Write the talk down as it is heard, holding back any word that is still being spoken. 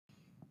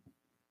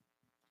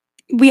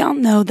We all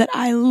know that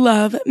I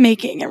love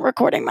making and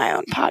recording my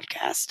own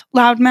podcast.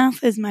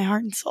 Loudmouth is my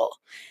heart and soul.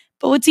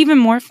 But what's even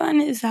more fun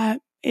is that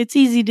it's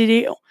easy to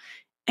do.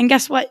 And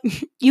guess what?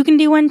 You can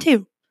do one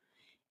too.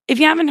 If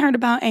you haven't heard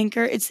about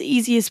Anchor, it's the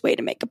easiest way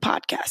to make a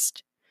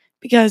podcast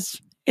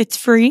because it's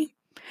free.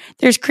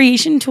 There's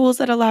creation tools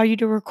that allow you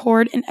to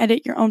record and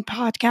edit your own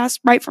podcast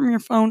right from your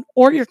phone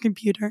or your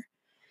computer.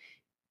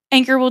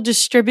 Anchor will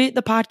distribute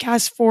the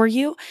podcast for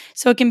you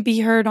so it can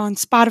be heard on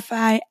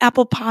Spotify,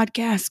 Apple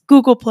Podcasts,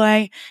 Google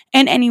Play,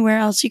 and anywhere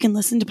else you can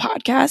listen to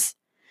podcasts.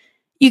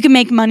 You can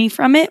make money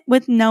from it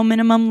with no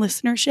minimum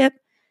listenership.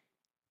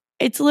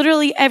 It's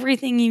literally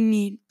everything you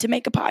need to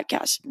make a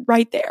podcast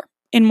right there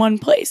in one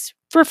place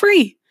for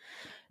free.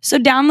 So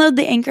download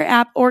the Anchor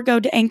app or go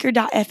to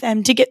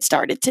anchor.fm to get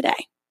started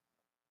today.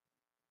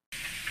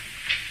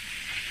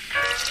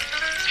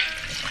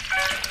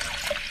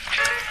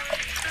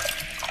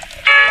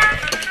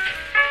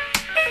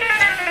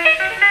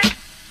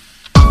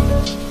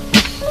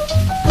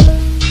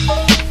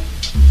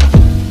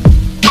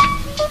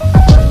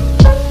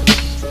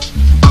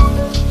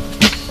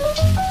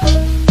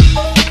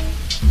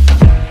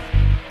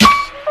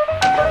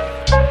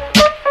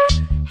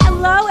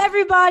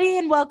 Everybody,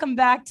 and welcome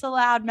back to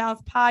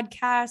Loudmouth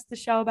Podcast, the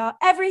show about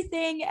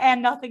everything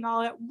and nothing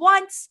all at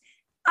once.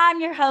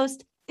 I'm your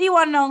host, the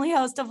one and only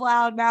host of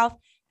Loudmouth,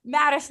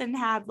 Madison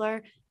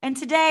Hadler, and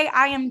today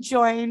I am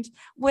joined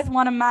with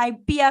one of my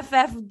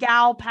BFF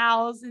gal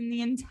pals in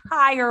the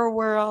entire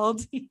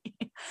world,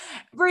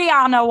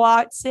 Brianna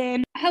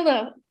Watson.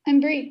 Hello, I'm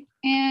Bri,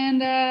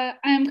 and I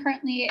am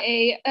currently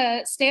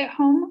a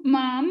stay-at-home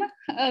mom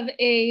of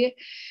a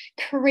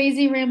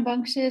crazy,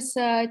 rambunctious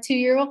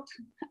 2-year-old.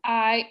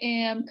 I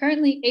am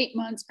currently 8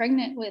 months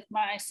pregnant with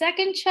my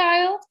second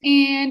child,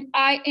 and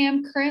I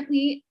am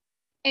currently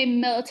a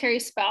military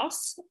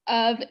spouse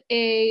of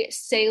a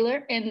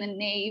sailor in the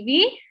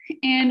Navy,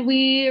 and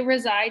we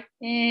reside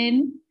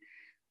in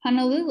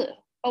Honolulu,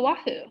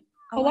 Oahu,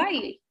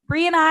 Hawaii.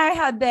 Bri and I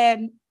have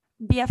been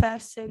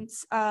BFFs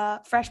since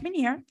freshman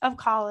year of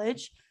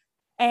college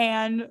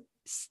and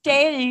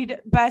stayed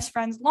best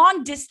friends,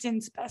 long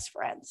distance best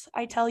friends.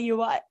 I tell you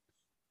what.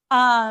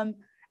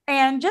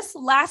 And just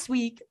last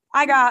week,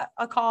 I got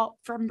a call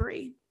from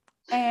Bri,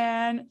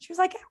 and she was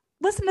like,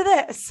 listen to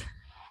this.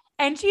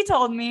 And she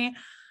told me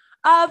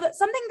of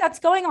something that's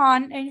going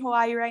on in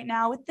Hawaii right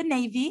now with the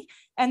Navy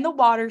and the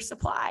water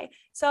supply.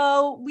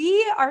 So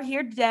we are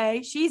here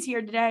today, she's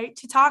here today,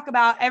 to talk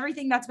about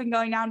everything that's been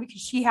going on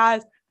because she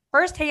has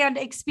firsthand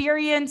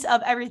experience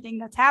of everything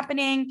that's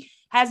happening,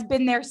 has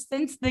been there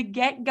since the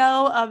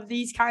get-go of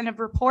these kind of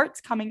reports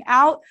coming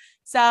out.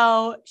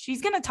 So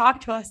she's going to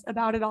talk to us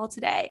about it all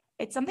today.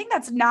 It's something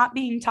that's not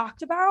being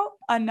talked about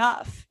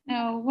enough.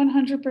 No,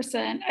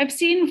 100%. I've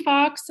seen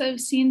Fox, I've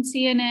seen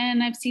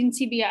CNN, I've seen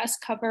CBS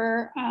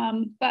cover,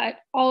 but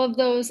all of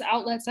those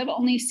outlets, I've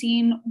only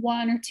seen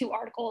 1 or 2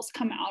 articles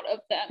come out of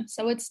them.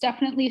 So it's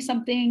definitely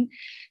something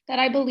that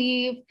I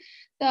believe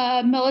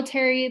the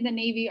military, the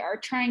Navy are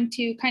trying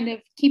to kind of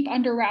keep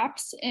under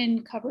wraps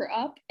and cover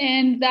up.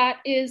 And that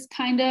is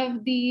kind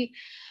of the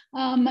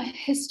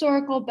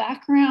historical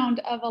background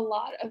of a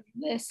lot of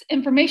this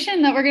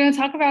information that we're going to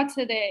talk about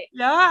today.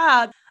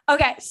 Yeah.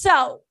 Okay.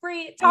 So,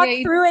 Bri, talk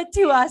through it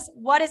to us.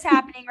 What is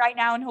happening right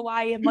now in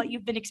Hawaii and what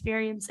you've been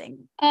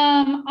experiencing?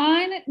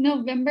 On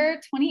November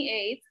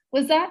 28th,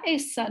 was that a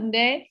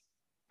Sunday?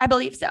 I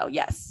believe so.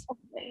 Yes.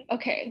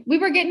 Okay. We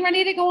were getting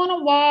ready to go on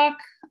a walk.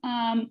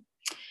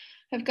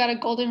 I've got a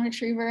golden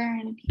retriever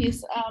and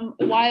he's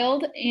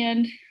wild.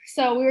 And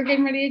so we were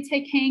getting ready to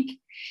take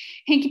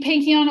Hanky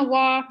Panky on a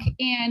walk,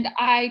 and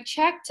I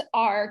checked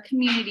our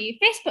community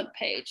Facebook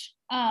page.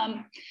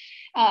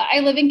 I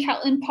live in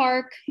Catlin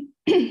Park,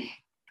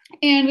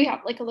 and we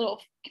have like a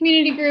little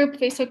community group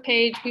Facebook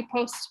page. We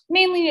post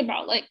mainly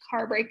about like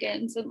car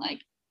break-ins and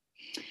like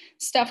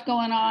stuff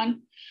going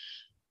on.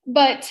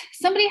 But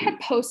somebody had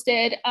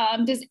posted,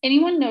 does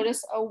anyone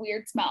notice a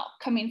weird smell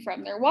coming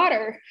from their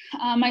water?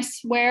 I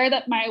swear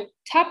that my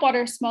tap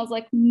water smells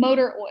like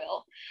motor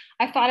oil.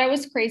 I thought I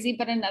was crazy,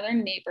 but another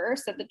neighbor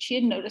said that she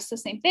had noticed the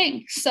same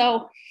thing.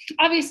 So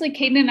obviously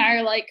Caden and I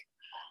are like,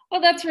 oh,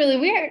 that's really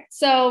weird.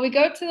 So we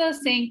go to the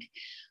sink,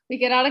 we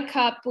get out a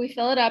cup, we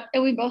fill it up,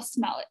 and we both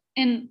smell it.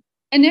 And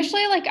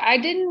initially, like, I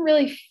didn't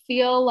really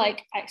feel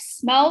like I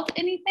smelled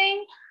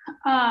anything.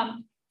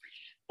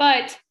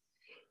 But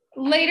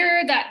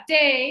later that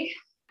day,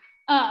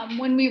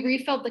 when we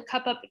refilled the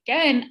cup up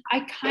again, I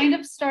kind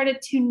of started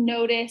to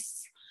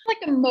notice like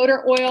a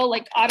motor oil,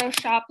 like auto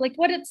shop, like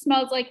what it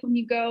smells like when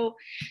you go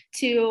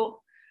to,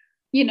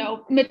 you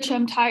know,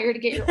 Mitchum Tire to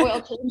get your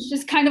oil changed,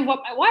 just kind of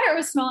what my water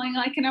was smelling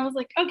like. And I was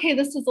like, okay,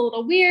 this is a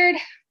little weird.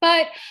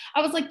 But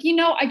I was like, you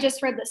know, I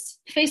just read this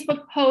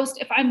Facebook post.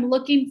 If I'm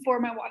looking for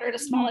my water to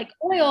smell like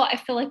oil, I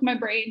feel like my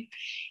brain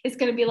is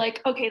going to be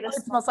like, okay, this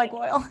smells like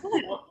oil.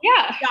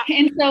 Yeah.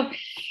 And so,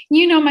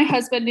 you know, my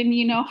husband, and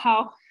you know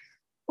how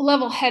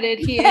level-headed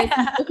he is.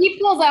 He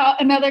pulls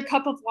out another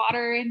cup of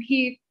water and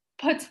he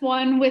puts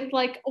one with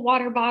like a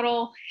water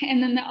bottle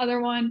and then the other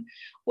one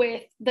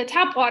with the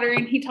tap water.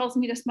 And he tells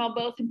me to smell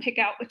both and pick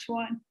out which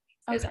one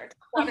is our tap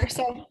water.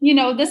 So,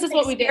 this is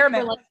what we did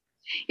for like,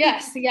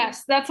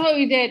 yes, that's what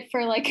we did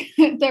for like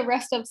the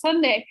rest of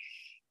Sunday.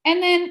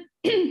 And then,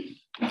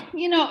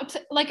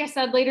 like I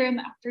said, later in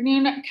the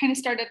afternoon, I kind of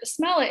started to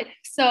smell it.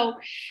 So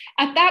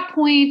at that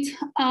point,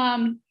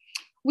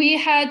 we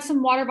had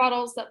some water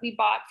bottles that we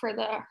bought for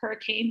the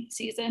hurricane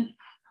season.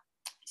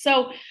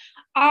 So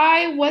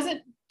I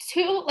wasn't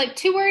too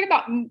worried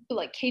about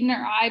like Caden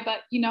or I,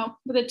 but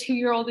with a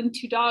 2-year-old and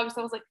 2 dogs,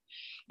 I was like,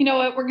 you know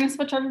what, we're going to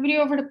switch everybody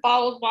over to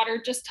bottled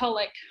water just till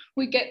like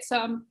we get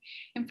some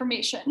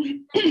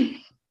information.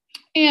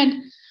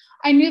 And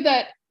I knew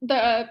that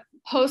the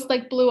post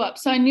like blew up.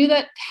 So I knew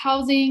that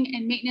housing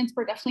and maintenance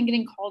were definitely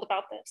getting called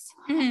about this.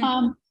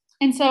 Mm-hmm.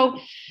 And so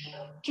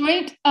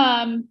Joint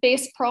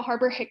Base Pearl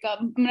Harbor Hickam,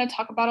 I'm going to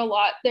talk about a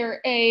lot.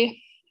 They're a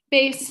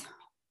base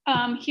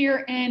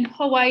here in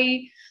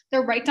Hawaii.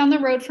 They're right down the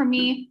road from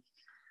me.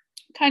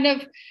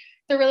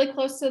 They're really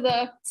close to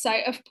the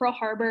site of Pearl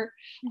Harbor,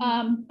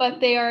 but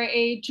they are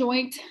a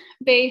joint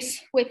base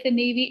with the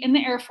Navy and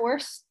the Air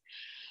Force.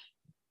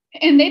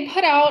 And they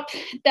put out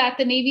that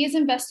the Navy is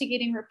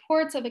investigating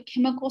reports of a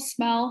chemical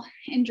smell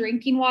in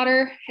drinking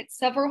water at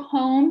several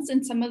homes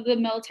in some of the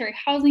military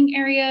housing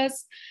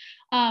areas,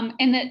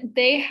 and that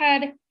they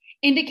had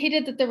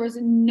indicated that there was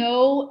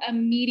no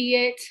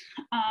immediate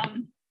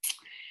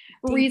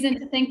reason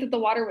to think that the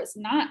water was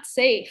not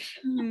safe.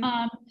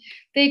 Mm-hmm.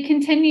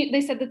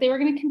 They said that they were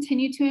going to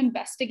continue to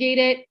investigate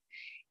it,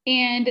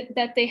 and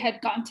that they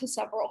had gone to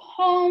several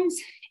homes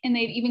and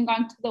they'd even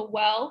gone to the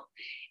well,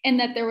 and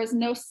that there was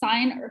no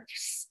sign or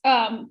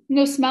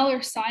no smell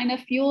or sign of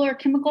fuel or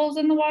chemicals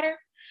in the water.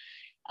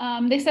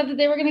 They said that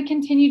they were going to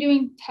continue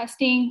doing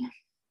testing,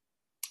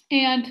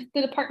 and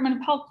the Department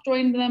of Health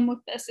joined them with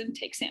this and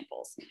take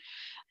samples.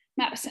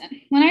 Madison,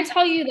 when I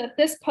tell you that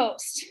this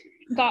post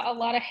got a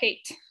lot of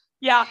hate,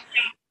 yeah,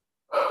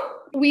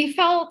 we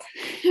felt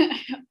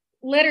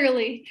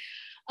literally,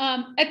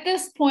 at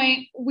this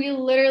point, we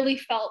literally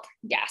felt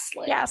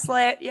gaslit.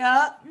 Gaslit,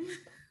 yeah.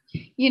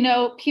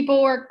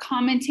 People were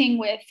commenting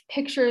with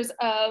pictures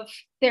of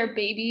their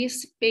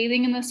babies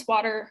bathing in this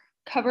water,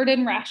 covered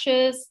in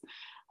rashes.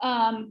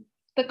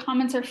 The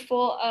comments are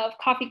full of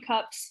coffee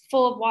cups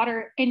full of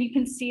water, and you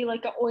can see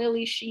like an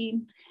oily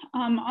sheen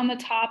on the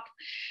top.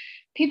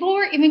 People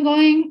were even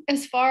going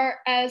as far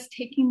as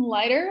taking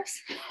lighters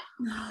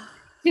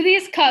to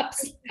these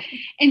cups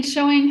and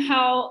showing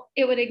how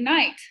it would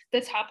ignite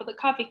the top of the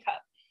coffee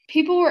cup.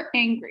 People were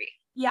angry.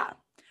 Yeah,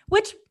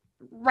 which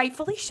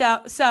rightfully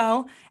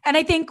so. And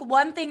I think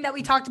one thing that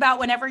we talked about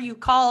whenever you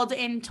called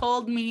and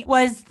told me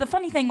was, the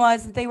funny thing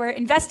was that they were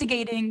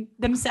investigating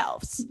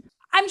themselves.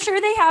 I'm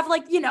sure they have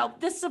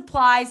the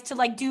supplies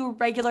to do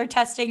regular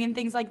testing and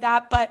things like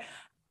that. But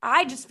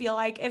I just feel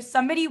like if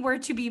somebody were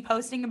to be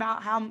posting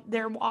about how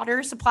their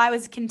water supply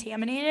was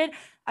contaminated,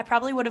 I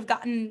probably would have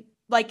gotten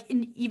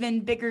an even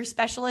bigger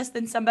specialist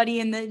than somebody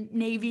in the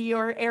Navy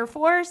or Air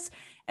Force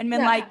and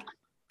been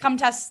come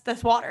test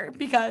this water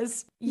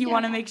because you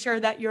want to make sure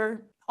that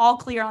you're all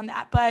clear on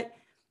that. But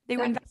they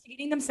were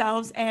investigating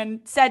themselves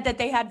and said that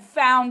they had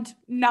found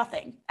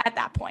nothing at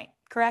that point,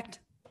 correct?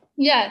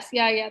 Yes.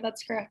 Yeah,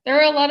 that's correct. There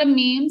were a lot of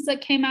memes that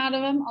came out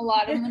of them. A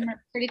lot of them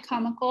are pretty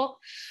comical.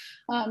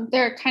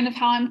 They're kind of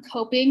how I'm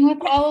coping with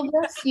all of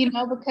this,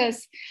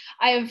 because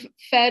I've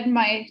fed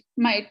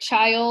my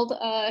child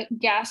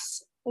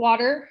gas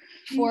water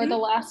for the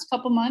last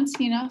couple months,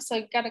 so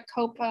I've got to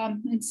cope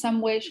in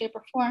some way, shape,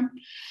 or form.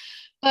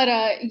 But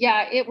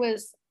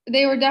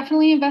they were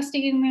definitely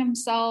investigating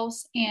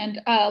themselves.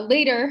 And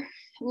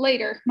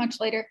much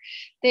later,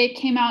 they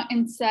came out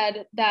and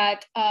said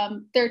that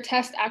their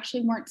tests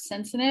actually weren't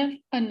sensitive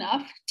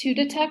enough to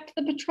detect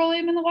the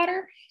petroleum in the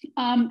water.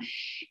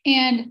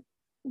 And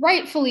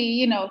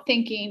rightfully,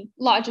 thinking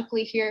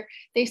logically here,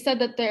 they said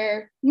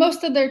that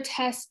most of their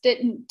tests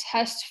didn't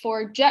test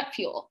for jet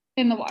fuel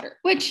in the water,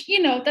 which,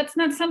 that's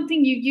not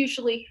something you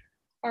usually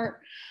are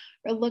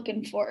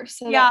looking for.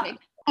 So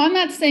on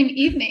that same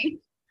evening,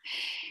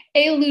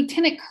 a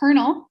lieutenant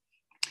colonel,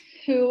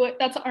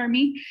 that's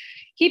Army,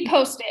 he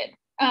posted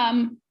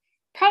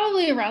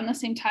probably around the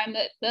same time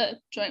that the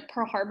Joint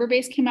Pearl Harbor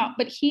base came out,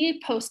 but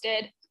he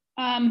posted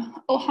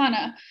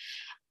Ohana,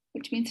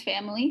 which means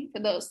family,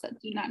 for those that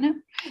do not know.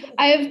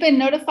 I have been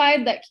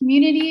notified that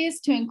communities,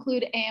 to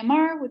include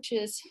AMR, which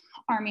is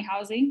Army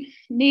housing,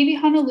 Navy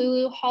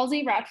Honolulu,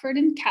 Halsey, Radford,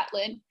 and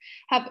Catlin,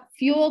 have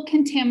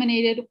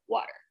fuel-contaminated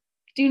water.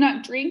 Do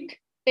not drink,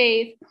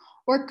 bathe,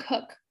 or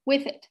cook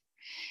with it.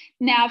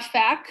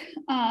 NAVFAC,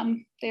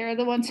 they're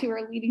the ones who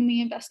are leading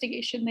the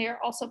investigation. They are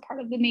also part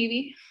of the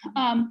Navy.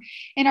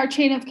 And our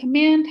chain of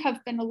command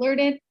have been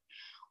alerted.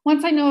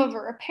 Once I know of a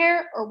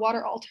repair or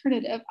water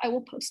alternative, I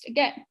will post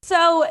again.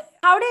 So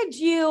how did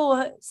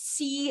you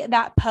see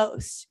that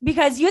post?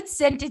 Because you had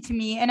sent it to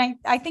me, and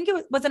I think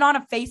was it on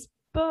a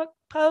Facebook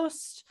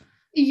post?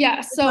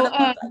 Yeah. So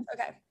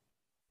okay.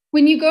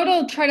 when you go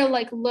to try to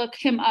like look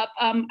him up,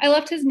 I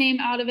left his name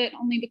out of it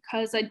only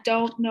because I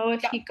don't know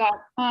if he got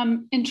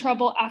in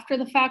trouble after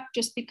the fact,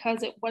 just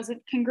because it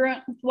wasn't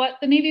congruent with what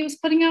the Navy was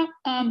putting out.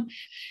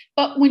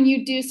 But when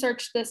you do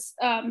search this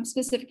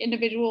specific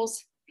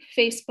individual's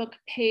Facebook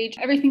page,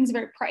 everything's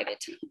very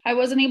private. I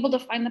wasn't able to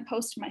find the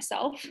post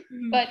myself,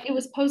 but it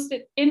was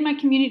posted in my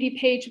community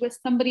page with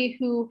somebody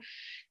who,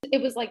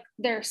 it was like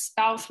their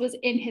spouse was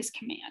in his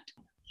command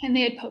and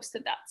they had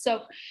posted that.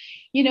 So,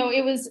 you know,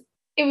 it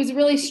was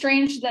really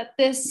strange that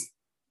this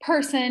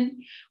person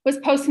was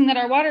posting that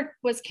our water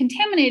was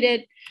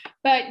contaminated,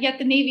 but yet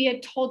the Navy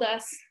had told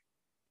us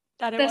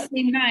that the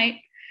same night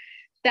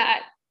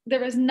that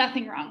there was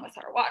nothing wrong with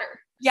our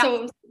water. Yeah. So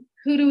it was,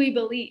 who do we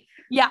believe?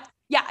 Yeah.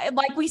 Yeah.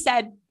 Like we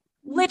said,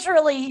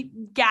 literally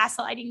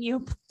gaslighting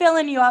you,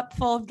 filling you up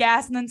full of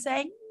gas and then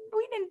saying,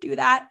 we didn't do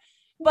that.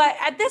 But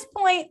at this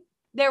point,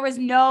 there was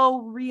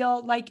no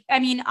real, like, I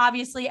mean,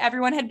 obviously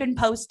everyone had been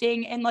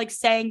posting and like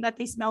saying that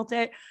they smelt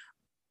it.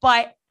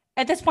 But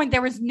at this point,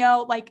 there was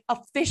no like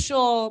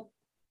official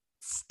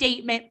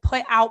statement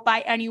put out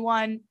by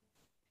anyone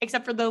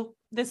except for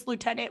this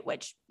lieutenant,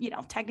 which, you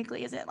know,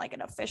 technically isn't like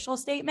an official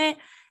statement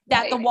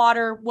that the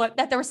water,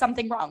 that there was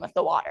something wrong with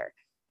the water.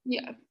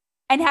 Yeah.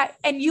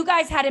 And you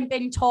guys hadn't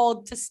been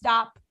told to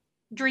stop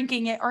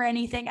drinking it or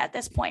anything at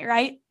this point,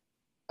 right?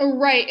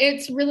 Right.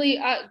 It's really,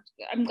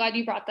 I'm glad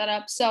you brought that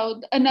up.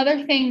 So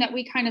another thing that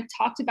we kind of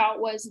talked about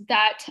was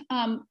that,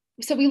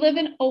 so we live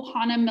in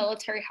Ohana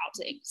military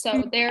housing.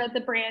 So they're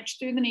the branch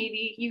through the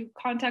Navy. You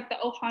contact the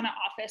Ohana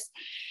office.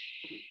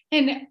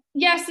 And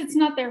yes, it's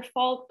not their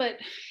fault,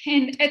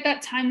 and at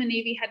that time, the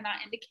Navy had not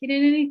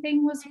indicated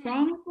anything was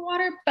wrong with the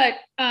water. But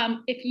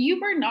if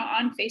you were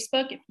not on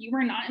Facebook, if you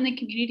were not in the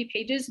community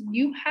pages,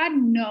 you had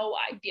no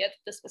idea that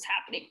this was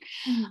happening.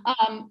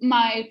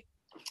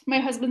 My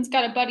husband's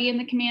got a buddy in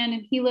the command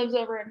and he lives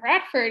over in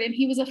Radford and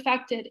he was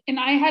affected. And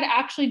I had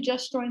actually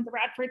just joined the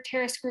Radford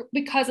Terrace group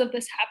because of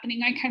this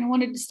happening. I kind of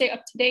wanted to stay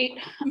up to date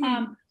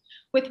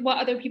with what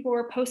other people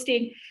were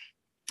posting.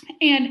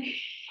 And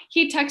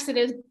he texted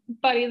his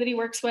buddy that he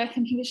works with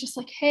and he was just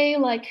like, hey,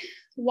 like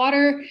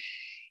water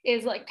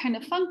is like kind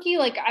of funky.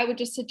 Like I would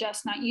just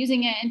suggest not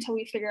using it until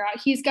we figure out.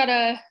 He's got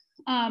I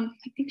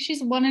think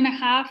she's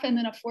 1.5 and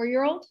then a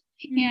 4-year-old.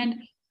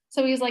 And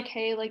so he's like,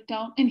 hey, like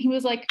don't. And he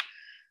was like,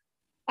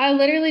 I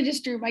literally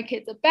just drew my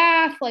kids a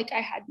bath. Like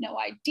I had no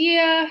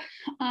idea.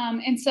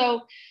 And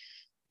so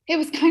it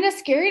was kind of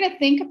scary to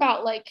think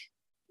about like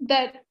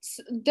that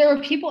there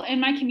were people in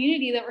my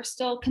community that were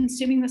still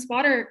consuming this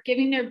water,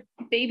 giving their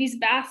babies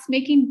baths,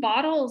 making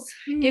bottles,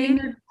 giving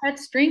their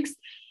pets drinks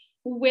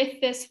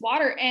with this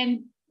water.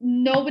 And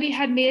nobody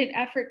had made an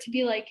effort to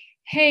be like,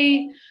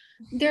 hey,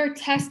 they're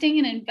testing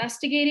and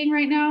investigating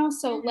right now.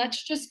 So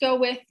let's just go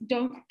with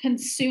don't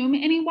consume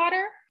any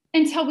water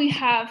until we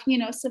have, you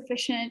know,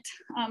 sufficient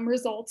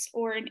results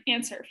or an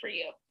answer for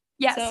you.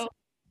 Yes. So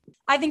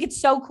I think it's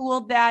so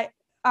cool that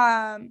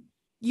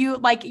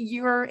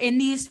you're in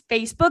these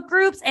Facebook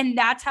groups and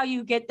that's how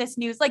you get this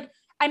news. Like,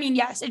 I mean,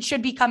 yes, it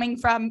should be coming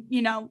from,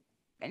 you know,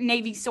 a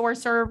Navy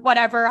source or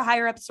whatever, a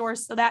higher up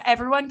source so that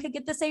everyone could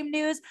get the same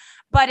news.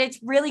 But it's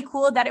really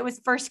cool that it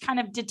was first kind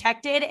of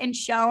detected and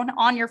shown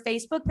on your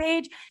Facebook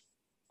page.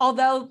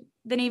 Although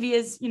the Navy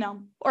is, you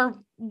know,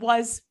 or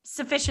was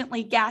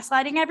sufficiently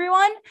gaslighting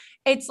everyone,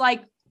 it's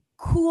like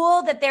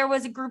cool that there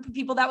was a group of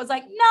people that was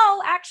like,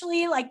 no,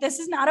 actually, like, this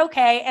is not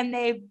okay. And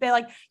they've been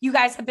like, you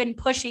guys have been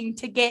pushing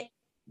to get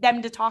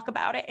them to talk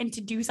about it and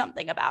to do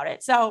something about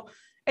it. So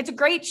it's a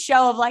great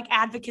show of like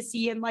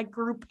advocacy and like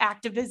group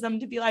activism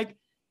to be like,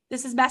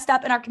 this is messed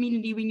up in our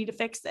community. We need to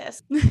fix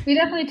this. We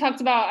definitely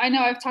talked about, I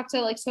know I've talked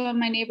to like some of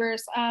my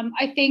neighbors.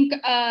 I think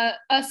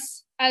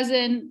us as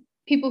in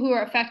people who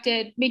are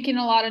affected, making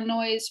a lot of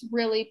noise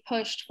really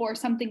pushed for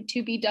something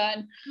to be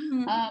done.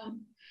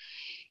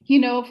 You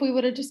know, if we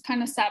would have just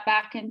kind of sat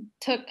back and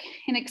took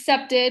and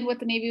accepted what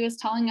the Navy was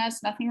telling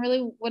us, nothing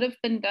really would have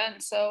been done.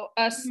 So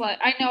like,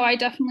 I know I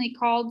definitely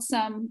called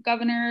some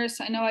governors.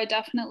 I know I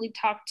definitely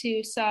talked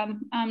to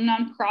some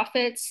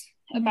nonprofits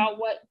about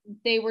what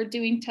they were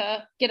doing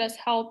to get us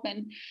help.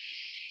 And,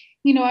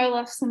 you know, I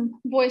left some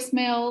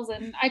voicemails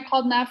and I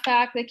called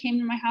NAVFAC. They came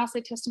to my house,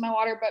 they tested my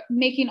water, but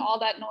making all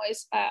that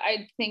noise,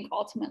 I think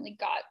ultimately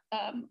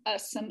got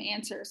us some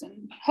answers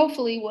and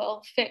hopefully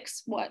will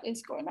fix what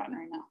is going on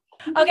right now.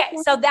 Okay,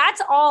 so that's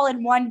all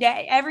in one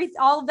day.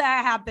 All of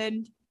that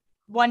happened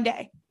one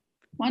day.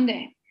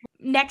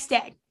 Next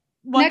day,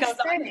 what goes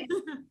on?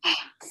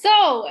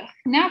 So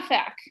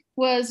NAVFAC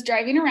was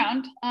driving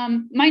around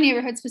my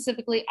neighborhood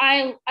specifically.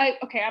 I'm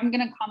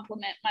gonna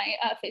compliment my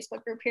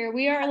Facebook group here.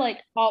 We are like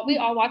we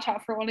all watch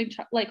out for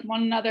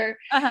one another.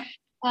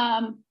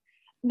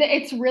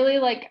 It's really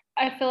like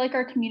I feel like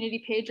our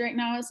community page right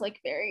now is like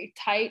very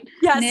tight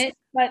knit.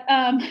 But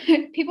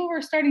people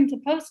were starting to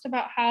post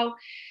about how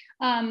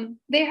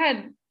they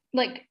had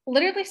like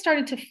literally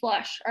started to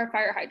flush our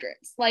fire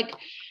hydrants, like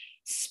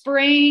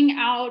spraying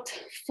out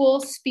full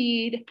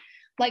speed,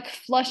 like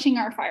flushing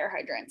our fire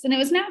hydrants. And it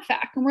was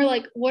NAVFAC. And we're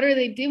like, what are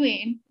they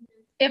doing?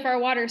 If our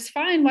water's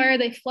fine, why are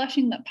they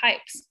flushing the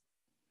pipes?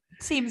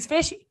 Seems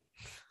fishy.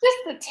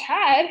 Just a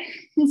tad.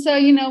 And so,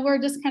 we're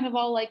just kind of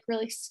all like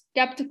really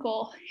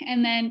skeptical.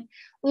 And then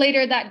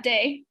later that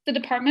day, the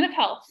Department of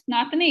Health,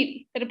 not the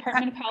Navy, the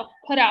Department of Health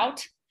put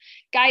out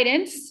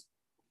guidance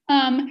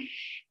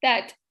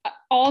that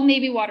all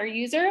Navy water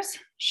users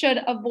should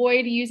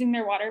avoid using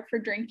their water for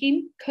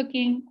drinking,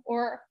 cooking,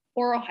 or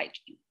oral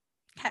hygiene.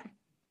 Okay.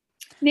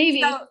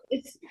 Navy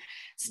is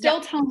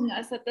still telling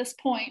us at this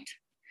point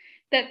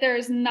that there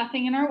is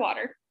nothing in our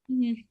water,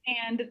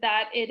 and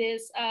that it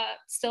is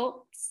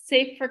still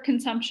safe for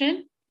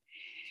consumption,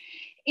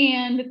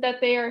 and that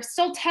they are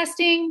still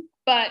testing,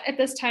 but at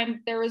this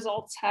time their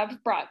results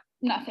have brought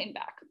nothing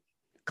back.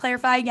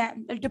 Clarify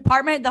again.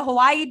 The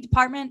Hawaii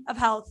Department of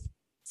Health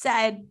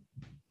said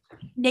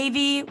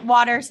Navy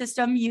water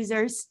system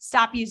users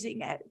stop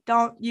using it.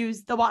 Don't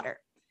use the water.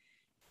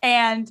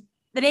 And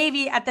the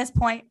Navy at this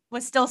point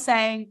was still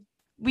saying,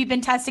 we've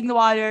been testing the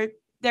water.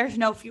 There's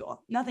no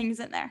fuel. Nothing's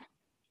in there.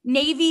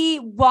 Navy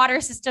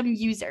water system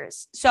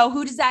users. So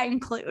who does that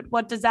include?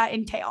 What does that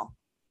entail?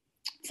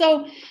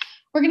 So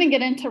we're going to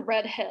get into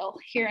Red Hill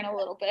here in a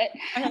little bit.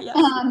 Okay,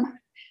 yes.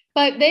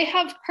 But they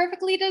have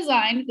perfectly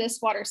designed this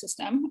water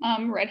system,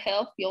 Red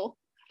Hill fuel.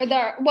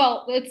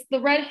 It's the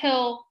Red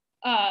Hill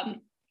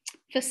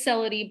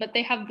facility, but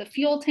they have the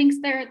fuel tanks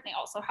there. And they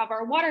also have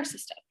our water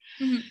system.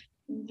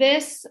 Mm-hmm.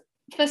 This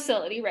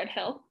facility, Red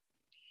Hill,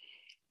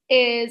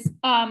 is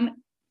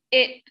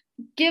it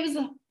gives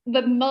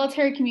the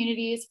military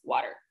communities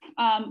water.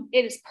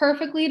 It is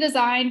perfectly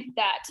designed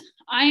that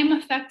I am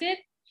affected,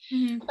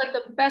 but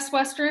the Best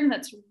Western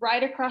that's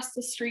right across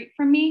the street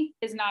from me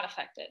is not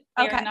affected.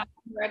 They are not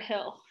in Red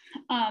Hill.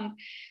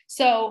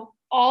 So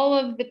all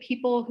of the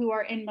people who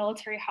are in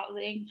military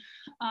housing,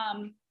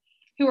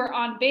 who are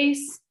on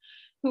base,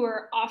 who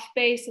are off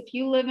base, if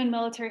you live in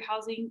military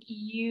housing,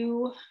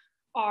 you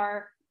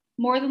are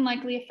more than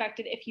likely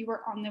affected if you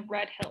were on the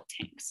Red Hill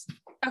tanks.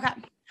 Okay,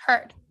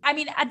 heard. I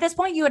mean, at this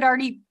point, you had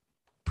already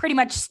pretty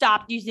much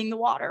stopped using the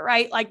water,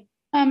 right? Like,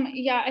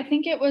 yeah, I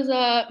think it was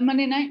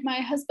Monday night.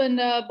 My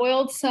husband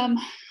boiled some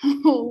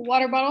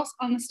water bottles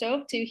on the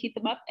stove to heat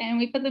them up, and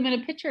we put them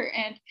in a pitcher.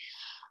 And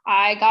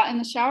I got in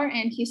the shower,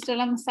 and he stood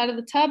on the side of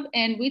the tub,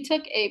 and we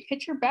took a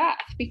pitcher bath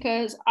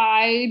because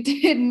I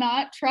did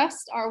not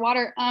trust our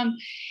water.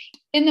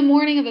 In the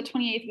morning of the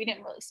 28th, we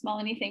didn't really smell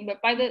anything,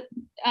 but by the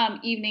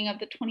evening of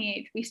the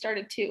 28th, we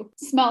started to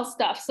smell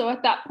stuff. So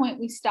at that point,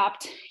 we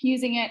stopped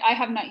using it. I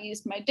have not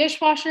used my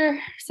dishwasher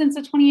since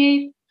the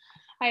 28th.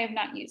 I have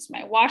not used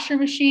my washer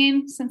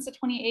machine since the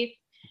 28th.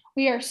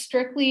 We are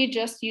strictly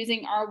just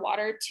using our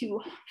water to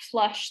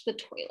flush the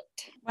toilet.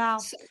 Wow.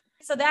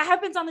 So that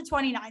happens on the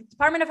 29th.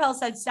 Department of Health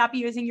said, stop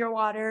using your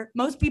water.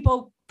 Most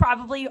people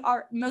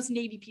most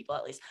Navy people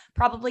at least,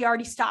 probably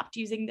already stopped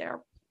using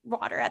their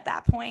water at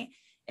that point.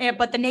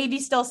 But the Navy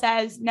still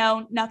says,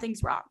 no,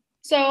 nothing's wrong.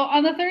 So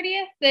on the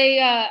 30th, they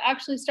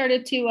actually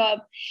started to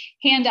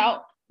hand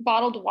out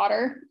bottled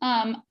water.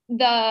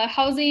 The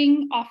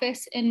housing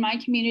office in my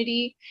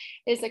community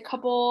is a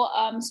couple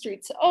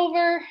streets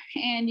over,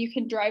 and you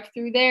can drive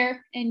through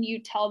there and you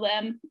tell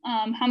them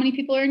how many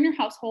people are in your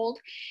household,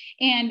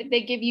 and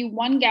they give you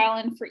 1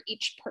 gallon for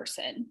each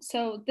person.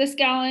 So this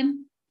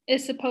gallon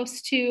is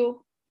supposed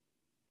to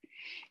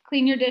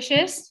clean your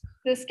dishes.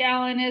 This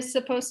gallon is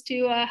supposed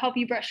to help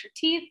you brush your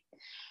teeth,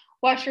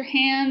 wash your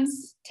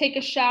hands, take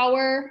a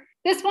shower.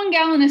 This 1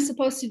 gallon is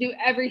supposed to do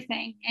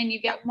everything, and you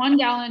get 1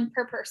 gallon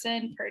per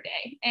person per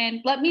day.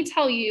 And let me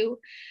tell you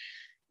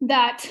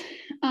that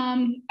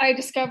I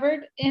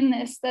discovered in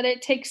this that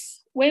it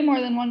takes way more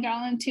than 1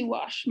 gallon to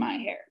wash my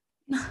hair.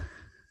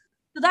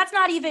 So that's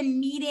not even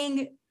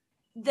meeting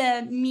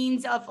the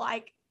means of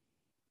like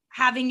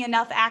having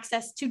enough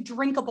access to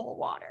drinkable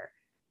water.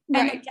 Right.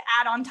 And then to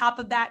add on top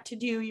of that, to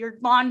do your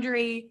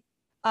laundry,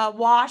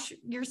 wash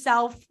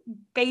yourself,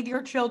 bathe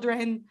your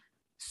children,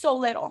 so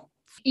little.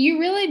 You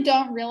really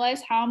don't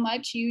realize how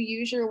much you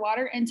use your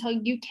water until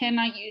you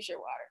cannot use your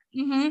water.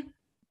 Mm-hmm.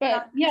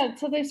 But yeah,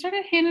 so they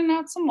started handing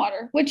out some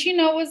water, which,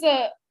 was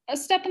a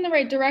step in the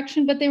right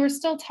direction, but they were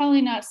still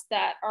telling us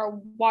that our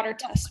water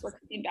tests were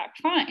coming back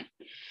fine.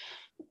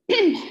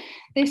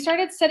 They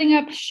started setting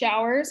up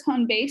showers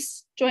on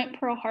base, Joint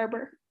Pearl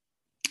Harbor.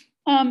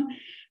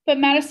 But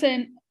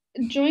Madison,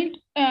 Joint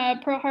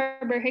Pearl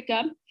Harbor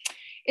Hickam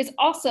is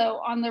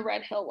also on the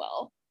Red Hill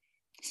well.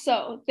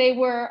 So they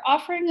were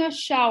offering us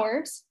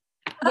showers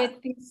with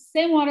the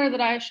same water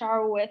that I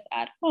shower with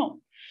at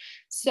home.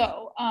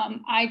 So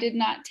I did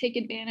not take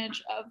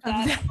advantage of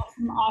that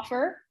awesome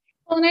offer.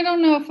 Well, and I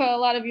don't know if a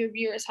lot of your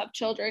viewers have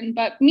children,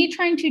 but me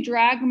trying to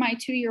drag my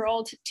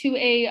 2-year-old to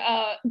a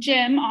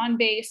gym on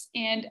base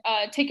and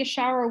take a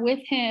shower with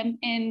him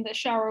in the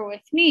shower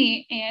with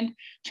me, and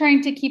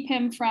trying to keep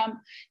him from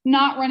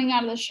not running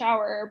out of the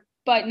shower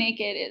butt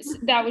naked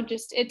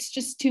it's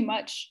just too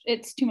much.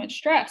 It's too much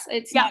stress.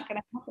 It's not going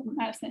to happen,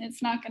 Madison.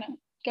 It's not going to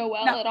go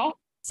well at all.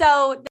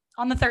 So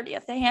on the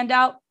 30th, they hand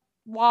out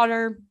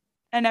water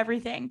and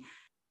everything.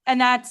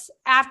 And that's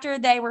after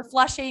they were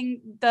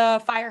flushing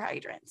the fire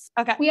hydrants.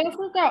 Okay. We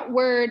also got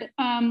word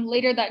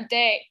later that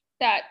day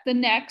that the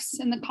Nex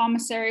and the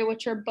commissary,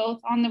 which are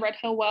both on the Red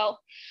Hill Well,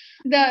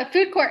 the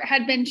food court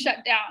had been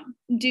shut down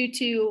due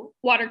to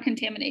water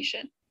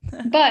contamination.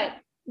 but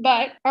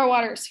our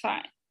water is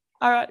fine.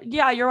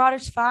 Yeah, your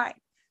water's fine.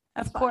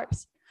 Of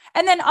course.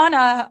 And then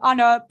on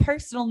a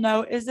personal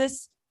note, is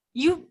this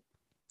you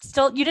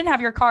didn't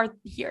have your car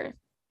here,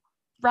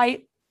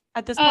 right?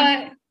 At this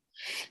point?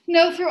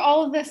 No, through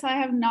all of this, I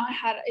have not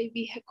had a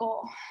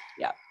vehicle.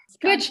 Yeah.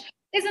 Which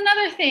is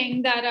another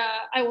thing that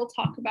I will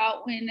talk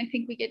about when I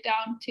think we get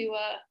down to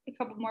a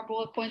couple more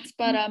bullet points.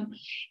 But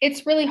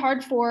it's really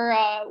hard for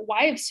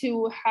wives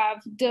who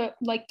have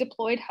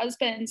deployed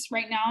husbands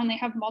right now, and they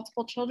have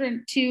multiple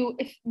children to,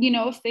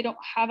 if they don't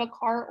have a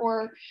car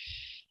or,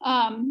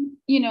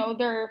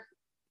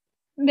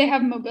 they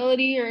have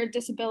mobility or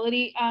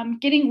disability,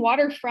 getting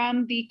water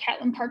from the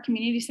Catlin Park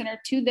Community Center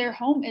to their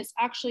home is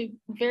actually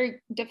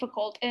very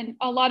difficult. And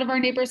a lot of our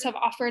neighbors have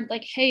offered,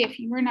 like, hey, if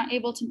you were not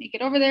able to make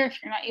it over there,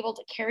 if you're not able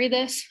to carry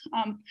this,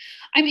 I'm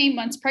 8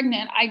 months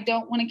pregnant. I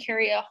don't want to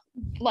carry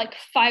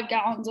 5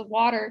 gallons of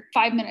water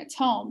 5 minutes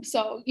home.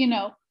 So,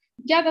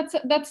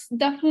 that's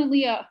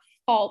definitely a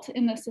fault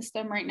in the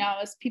system right now,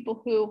 is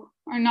people who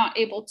are not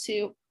able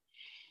to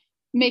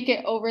make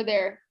it over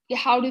there.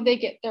 How do they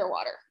get their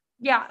water?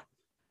 Yeah.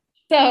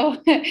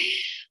 So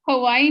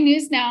Hawaii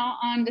News Now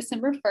on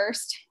December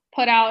 1st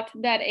put out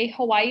that a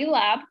Hawaii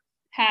lab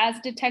has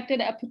detected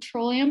a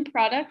petroleum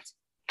product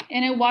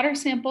in a water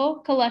sample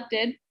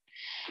collected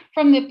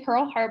from the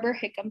Pearl Harbor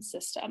Hickam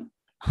system.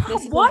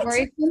 This is what?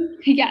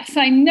 Yes,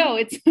 I know.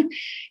 It's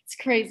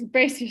crazy.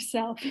 Brace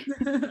yourself.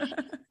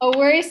 A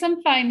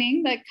worrisome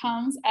finding that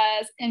comes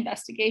as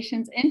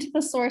investigations into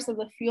the source of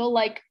the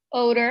fuel-like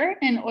odor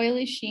and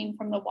oily sheen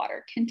from the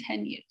water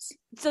continues.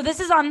 So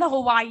this is on the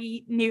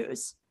Hawaii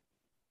News.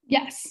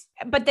 Yes.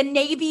 But the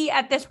Navy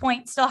at this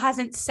point still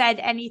hasn't said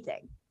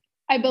anything.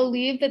 I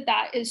believe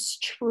that is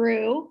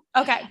true.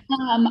 Okay.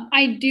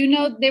 I do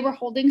know they were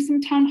holding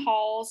some town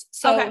halls.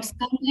 So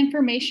some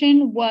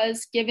information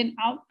was given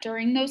out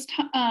during those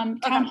town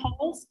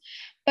halls.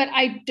 But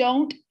I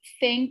don't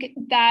think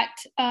that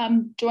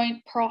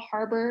Joint Pearl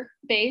Harbor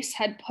Base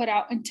had put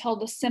out until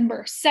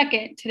December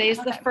 2nd. Today's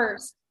the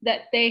 1st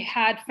that they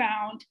had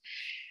found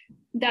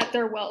that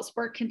their wells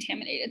were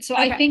contaminated. So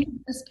I think at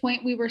this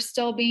point we were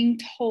still being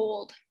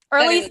told. Or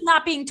at least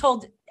not being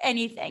told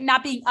anything,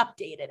 not being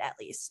updated at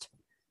least.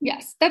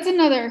 Yes, that's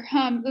another,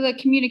 the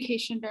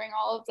communication during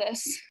all of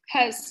this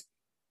has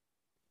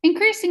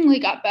increasingly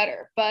got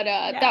better. But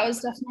that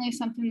was definitely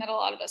something that a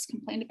lot of us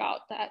complained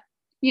about, that,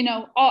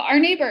 all our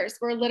neighbors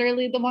were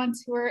literally the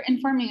ones who were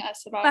informing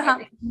us about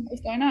everything that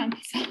was going on.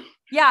 So.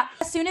 Yeah.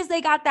 As soon as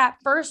they got that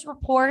first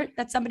report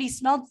that somebody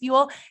smelled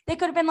fuel, they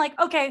could have been like,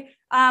 okay,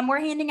 we're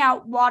handing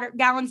out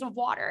gallons of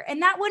water.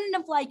 And that wouldn't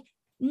have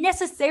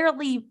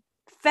necessarily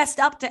fessed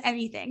up to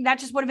anything. That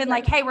just would have been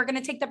like, hey, we're going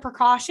to take the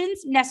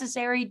precautions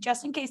necessary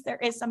just in case there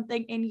is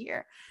something in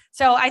here.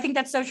 So I think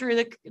that's so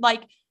true.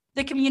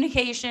 The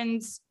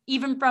communications,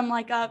 even from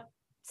a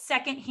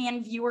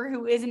secondhand viewer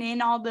who isn't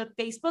in all the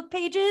Facebook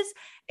pages,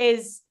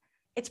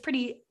 it's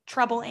pretty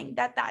troubling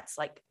that's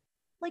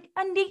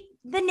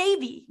the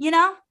Navy,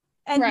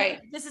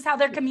 and this is how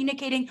they're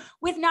communicating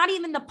with not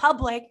even the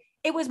public.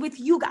 It was with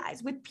you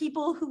guys, with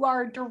people who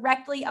are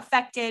directly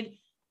affected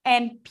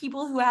and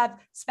people who have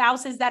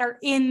spouses that are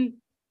in.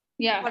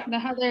 Yeah,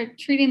 how they're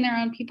treating their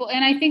own people.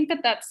 And I think that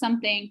that's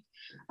something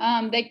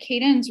that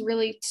Caden's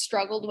really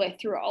struggled with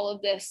through all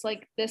of this.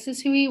 This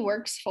is who he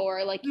works for.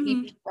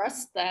 He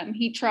trusts them.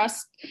 He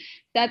trusts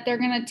that they're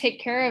going to take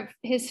care of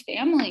his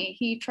family.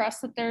 He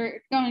trusts that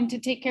they're going to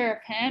take care of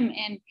him.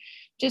 And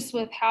just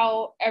with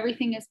how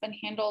everything has been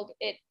handled,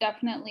 he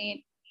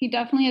definitely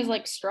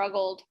has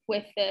struggled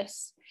with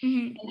this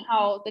and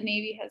how the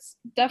Navy has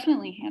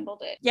definitely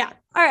handled it. Yeah.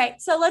 All right.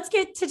 So let's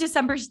get to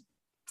December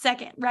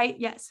 2nd, right?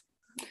 Yes.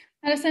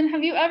 Madison,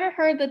 have you ever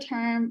heard the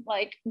term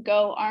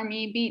go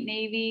Army, beat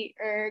Navy,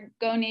 or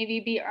go Navy,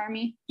 beat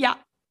Army? Yeah.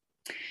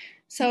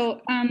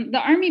 So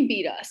the Army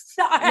beat us.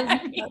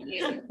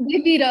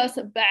 They beat us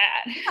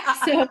bad.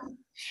 So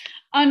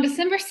on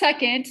December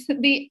 2nd,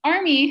 the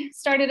Army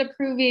started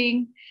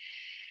approving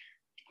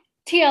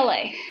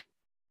TLA.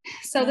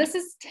 So this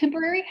is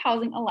temporary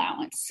housing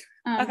allowance.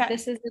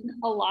 This is an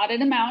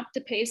allotted amount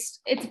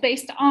it's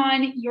based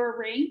on your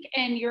rank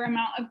and your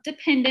amount of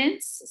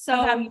dependents.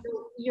 So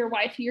your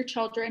wife, your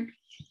children,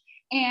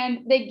 and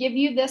they give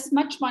you this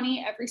much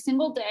money every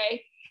single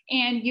day,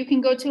 and you can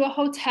go to a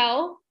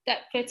hotel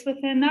that fits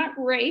within that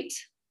rate,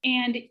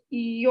 and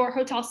your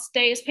hotel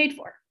stay is paid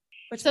for.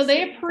 So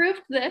they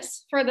approved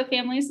this for the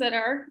families that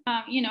are,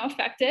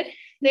 affected.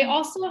 They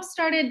also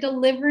started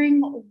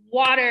delivering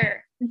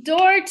water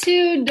door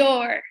to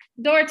door,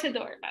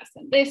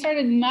 Madison. They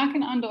started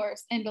knocking on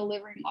doors and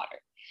delivering water.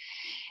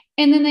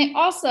 And then they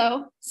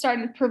also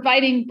started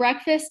providing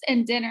breakfast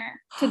and dinner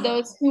to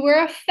those who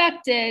were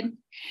affected,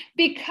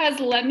 because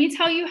let me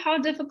tell you how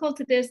difficult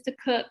it is to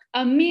cook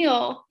a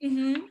meal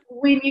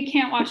when you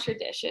can't wash your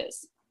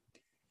dishes.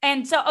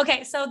 And so,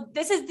 so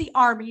this is the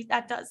Army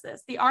that does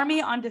this. The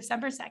Army on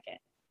December 2nd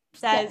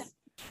says,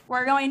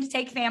 we're going to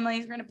take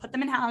families, we're going to put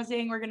them in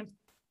housing, we're going to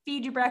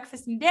feed you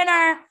breakfast and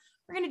dinner.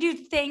 We're going to do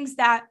things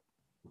that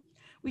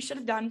we should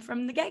have done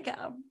from the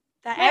get-go,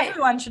 that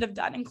everyone should have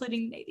done,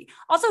 including the Navy.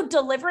 Also,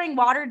 delivering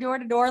water door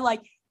to door,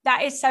 like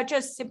that is such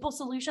a simple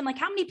solution. Like,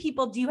 how many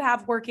people do you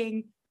have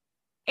working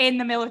in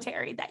the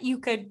military that you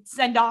could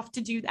send off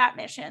to do that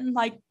mission?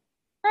 Like,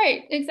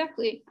 right,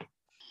 exactly.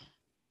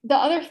 The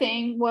other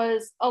thing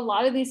was a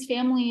lot of these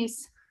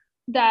families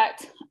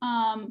that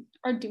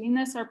are doing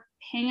this are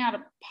paying out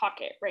of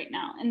pocket right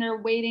now, and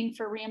they're waiting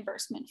for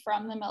reimbursement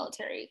from the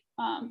military.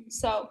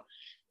 So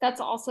that's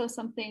also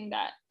something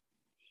that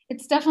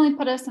it's definitely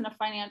put us in a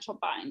financial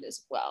bind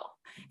as well.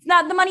 It's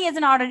not, the money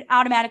isn't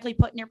automatically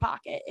put in your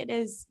pocket. It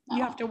is,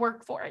 you have to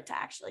work for it to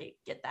actually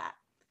get that.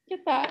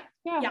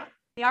 Yeah.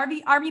 The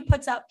Army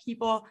puts up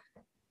people,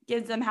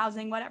 gives them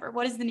housing, whatever.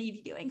 What is the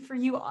Navy doing for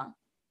you all?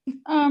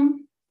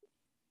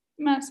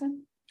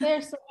 Madison,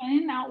 they're still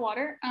handing out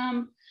water.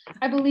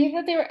 I believe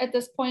that they were, at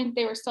this point,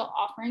 they were still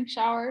offering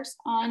showers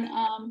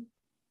on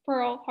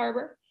Pearl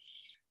Harbor.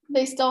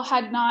 They still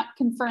had not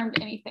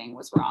confirmed anything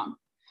was wrong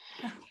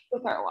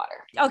with our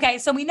water. Okay,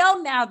 so we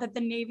know now that the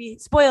Navy,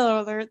 spoiler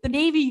alert, the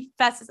Navy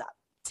fesses up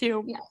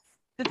to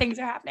the things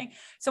that are happening.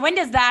 So when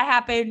does that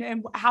happen,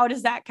 and how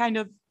does that kind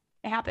of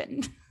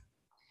happen?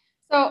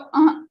 So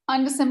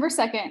on December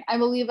 2nd, I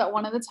believe at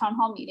one of the town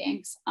hall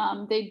meetings,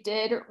 they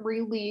did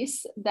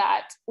release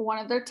that one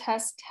of their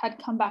tests had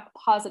come back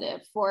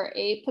positive for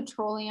a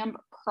petroleum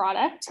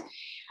product.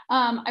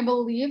 I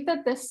believe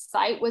that this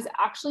site was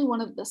actually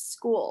one of the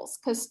schools,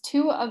 because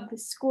two of the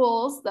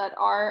schools that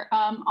are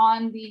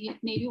on the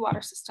Navy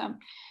water system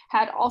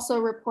had also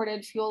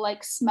reported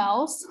fuel-like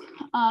smells.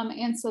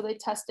 And so they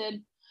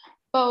tested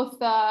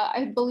both,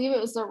 I believe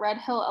it was the Red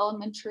Hill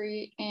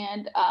Elementary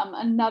and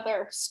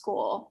another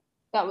school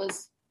that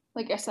was,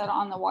 like I said,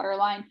 on the water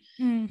line.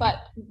 But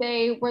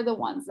they were the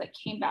ones that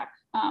came back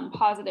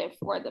positive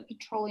for the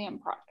petroleum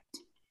product.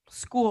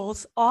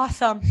 Schools,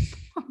 awesome.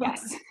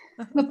 Yes,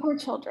 the poor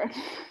children.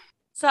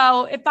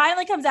 So it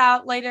finally comes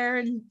out later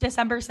in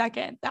December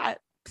 2nd that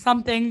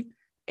something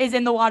is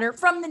in the water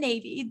from the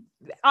Navy.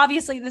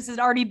 Obviously, this has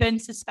already been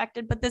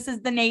suspected, but this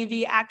is the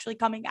Navy actually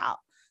coming out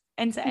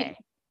and saying.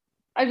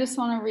 I just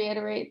want to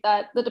reiterate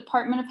that the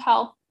Department of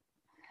Health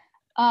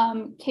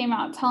came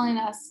out telling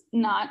us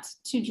not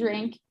to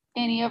drink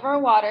any of our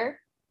water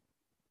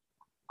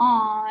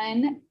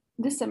on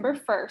December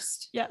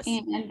 1st. Yes.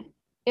 And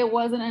it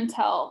wasn't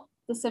until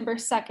December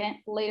 2nd,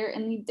 later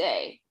in the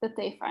day, that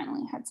they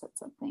finally had said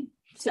something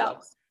to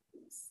us.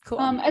 Cool.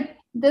 At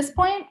this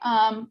point,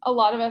 a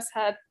lot of us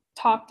had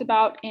talked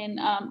about in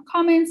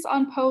comments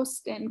on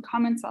posts and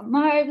comments on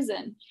lives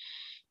and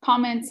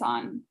comments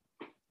on,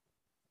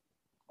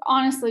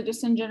 honestly,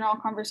 just in general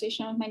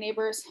conversation with my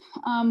neighbors.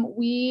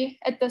 We,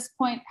 at this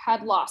point,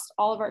 had lost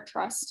all of our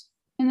trust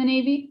in the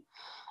Navy.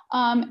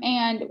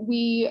 And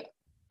we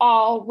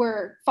all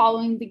were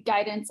following the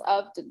guidance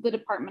of the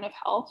Department of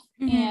Health.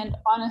 And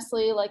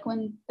honestly, like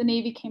when the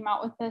Navy came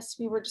out with this,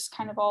 we were just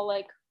kind of all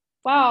like,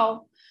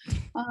 wow,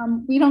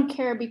 we don't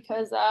care,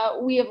 because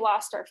we have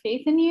lost our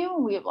faith in you.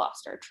 We have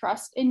lost our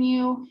trust in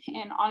you.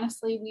 And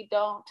honestly, we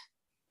don't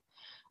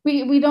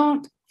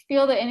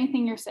feel that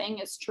anything you're saying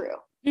is true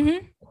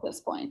at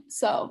this point.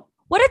 So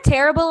what a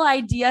terrible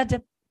idea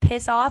to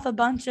piss off a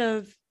bunch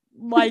of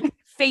like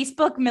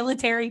Facebook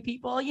military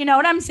people. You know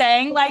what I'm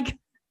saying? Like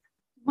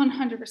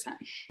 100%.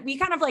 We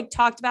kind of like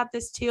talked about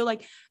this too.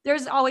 Like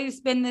there's always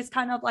been this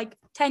kind of like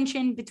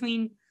tension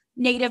between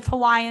Native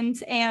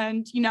Hawaiians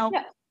and, you know,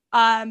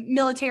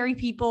 military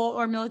people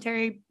or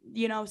military,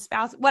 you know,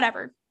 spouse,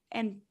 whatever.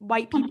 And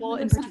white people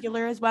 100%. In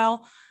particular as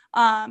well.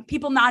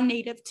 People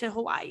non-native to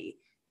Hawaii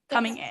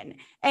coming in.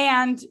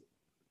 And,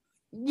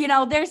 you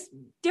know, there's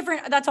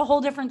that's a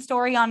whole different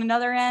story on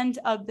another end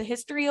of the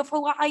history of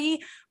Hawaii.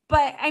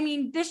 But I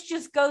mean, this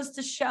just goes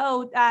to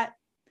show that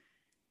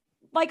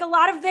like a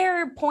lot of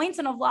their points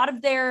and a lot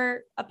of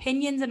their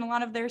opinions and a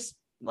lot of their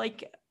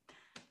like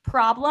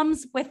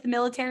problems with the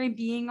military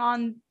being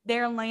on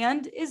their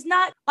land is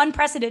not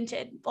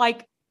unprecedented.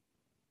 Like,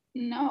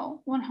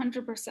 no,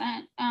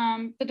 100%.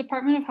 The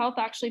Department of Health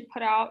actually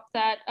put out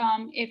that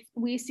if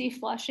we see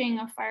flushing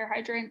of fire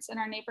hydrants in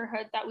our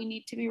neighborhood, that we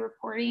need to be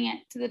reporting it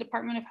to the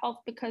Department of Health,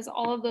 because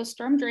all of those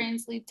storm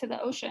drains lead to the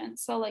ocean.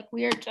 So like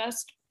we are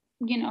just,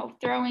 you know,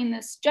 throwing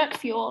this jet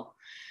fuel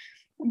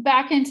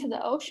back into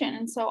the ocean.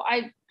 And so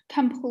I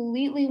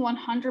completely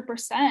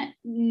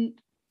 100%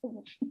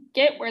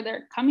 get where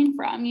they're coming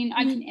from. I mean,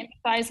 I can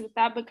empathize with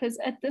that, because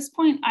at this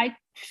point I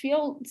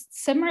feel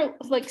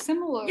similarly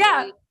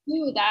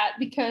to that,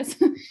 because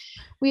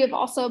we have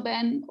also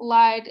been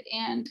lied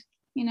and,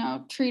 you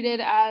know,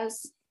 treated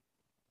as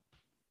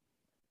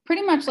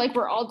pretty much like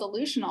we're all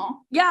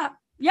delusional. It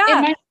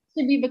might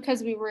be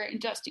because we were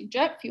ingesting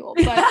jet fuel,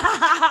 but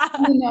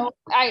you know,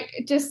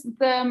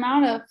 the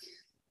amount of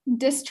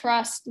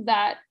distrust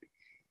that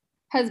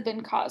has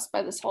been caused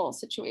by this whole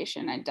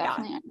situation, I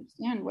definitely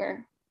understand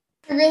where.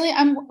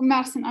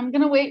 Madison, I'm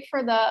gonna wait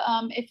for the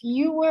if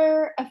you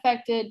were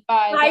affected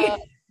by the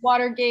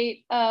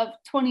Watergate of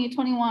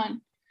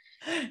 2021,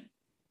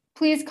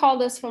 Please call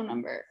this phone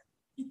number.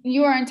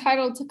 You are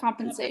entitled to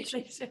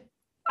compensation.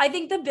 I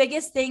think the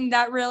biggest thing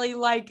that really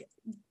like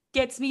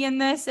gets me in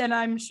this, and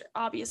I'm sure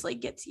obviously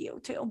gets you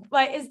too,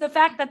 but is the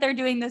fact that they're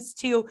doing this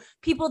to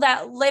people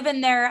that live in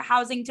their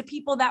housing, to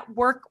people that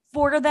work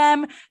for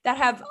them, that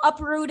have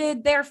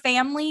uprooted their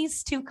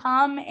families to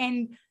come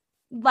and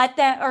let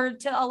them, or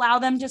to allow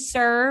them to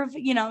serve,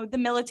 you know, the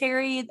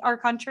military, our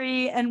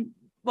country, and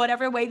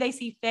whatever way they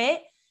see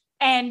fit.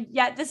 And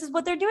yet this is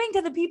what they're doing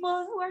to the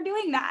people who are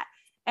doing that.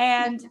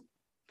 And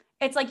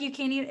it's like, you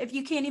can't even, if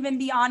you can't even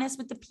be honest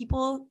with the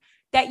people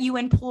that you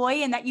employ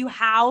and that you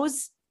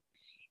house.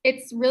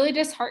 It's really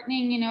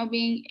disheartening, you know,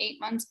 being 8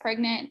 months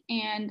pregnant,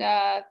 and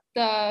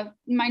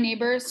my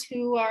neighbors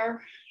who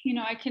are, you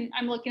know,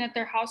 I'm looking at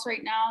their house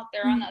right now.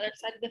 They're on the other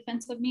side of the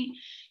fence of me.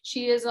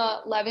 She is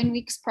 11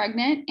 weeks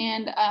pregnant,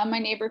 and my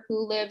neighbor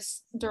who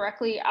lives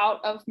directly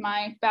out of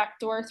my back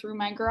door through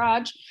my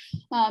garage,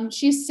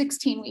 she's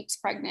 16 weeks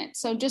pregnant.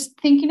 So just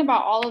thinking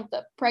about all of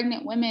the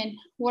pregnant women,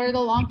 what are the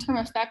long-term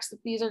effects that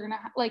these are going to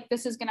like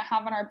this is going to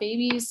have on our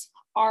babies,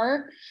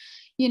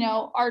 you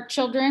know, our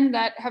children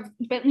that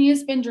Bentley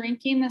has been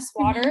drinking this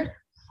water.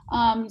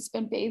 He's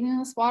been bathing in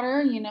this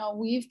water. You know,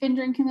 we've been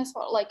drinking this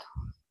water. Like,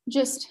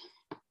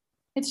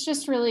 it's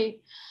just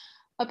really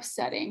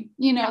upsetting.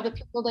 You know, the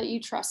people that you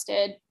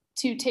trusted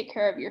to take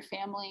care of your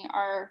family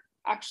are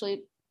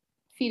actually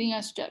feeding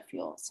us jet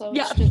fuel. So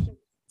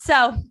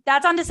so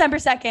that's on December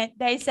 2nd.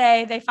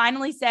 They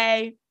finally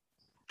say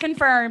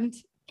confirmed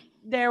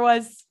there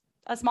was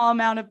a small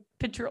amount of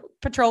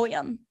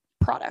petroleum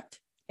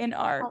product in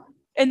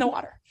the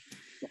water.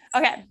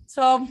 Okay,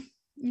 so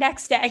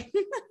next day.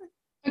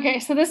 Okay,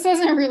 so this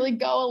doesn't really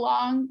go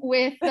along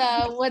with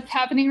what's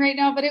happening right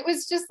now, but it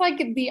was just like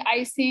the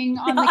icing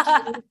on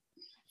the cake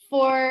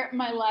for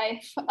my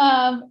life.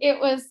 It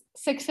was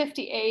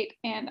 6:58,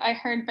 and I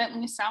heard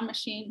Bentley's sound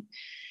machine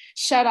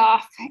shut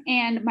off,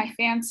 and my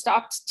fan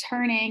stopped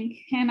turning,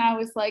 and I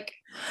was like,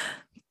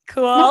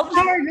 cool. My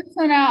power just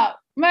went out.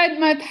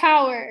 My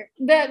power,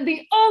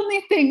 the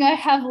only thing I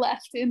have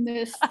left in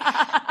this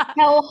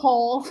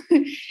hellhole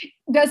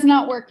does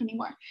not work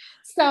anymore.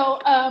 So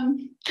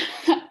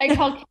I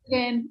call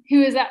Kaden,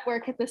 who is at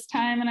work at this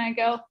time, and I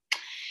go,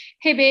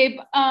 hey babe,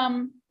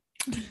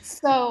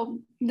 so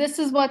this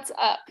is what's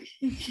up.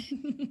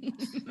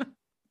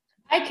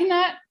 I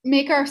cannot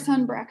make our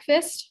son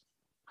breakfast.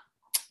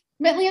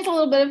 Bentley is a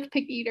little bit of a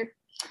picky eater.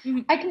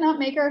 I cannot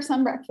make our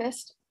son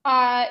breakfast.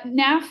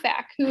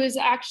 NAVFAC, who is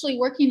actually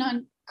working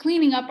on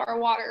cleaning up our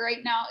water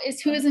right now, is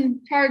who is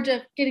in charge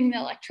of getting the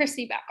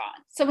electricity back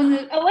on. So when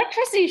the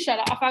electricity shut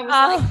off, I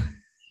was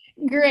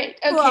like, great.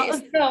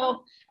 Okay,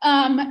 so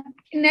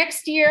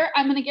next year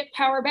I'm going to get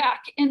power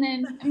back, and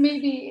then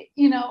maybe,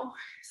 you know,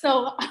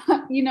 so,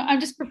 you know, I'm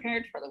just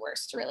prepared for the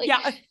worst, really.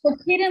 Yeah. So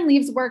Kaden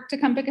leaves work to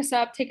come pick us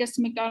up, take us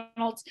to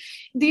McDonald's.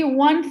 The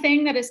one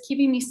thing that is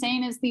keeping me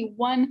sane is the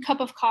 1 cup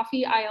of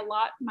coffee I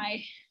allot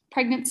my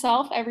pregnant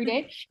self every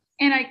day.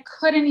 And I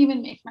couldn't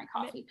even make my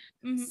coffee.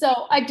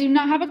 So I do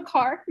not have a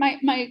car.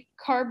 My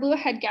car blew a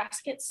head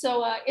gasket.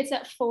 So it's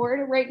at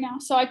Ford right now.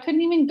 So I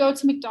couldn't even go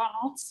to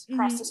McDonald's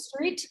across the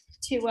street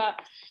to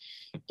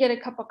get a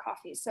cup of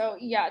coffee. So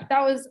yeah,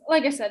 that was,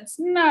 like I said, it's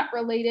not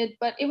related,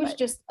 but it was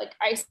just like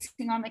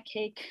icing on the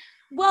cake.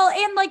 Well,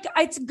 and like,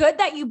 it's good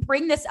that you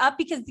bring this up,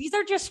 because these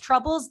are just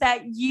troubles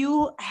that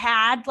you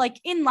had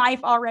like in life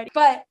already.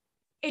 But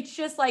it's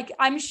just like,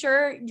 I'm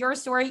sure your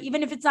story,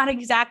 even if it's not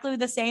exactly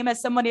the same as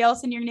somebody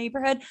else in your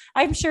neighborhood,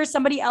 I'm sure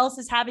somebody else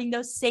is having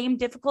those same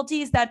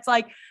difficulties. That's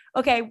like,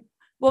 okay,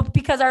 well,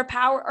 because our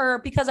power, or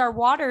because our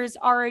water's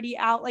already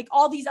out, like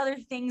all these other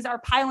things are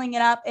piling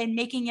it up and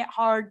making it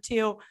hard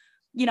to,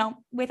 you know,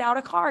 without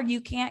a car, you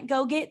can't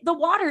go get the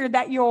water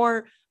that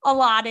you're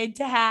allotted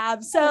to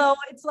have. So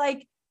it's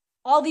like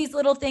all these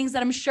little things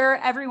that I'm sure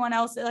everyone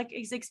else like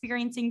is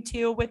experiencing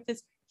too, with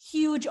this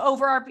huge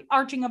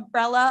overarching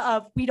umbrella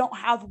of we don't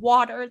have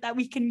water that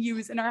we can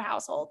use in our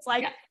households.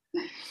 Like,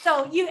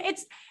 so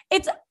it's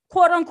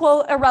quote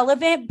unquote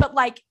irrelevant, but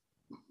like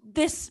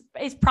this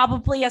is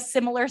probably a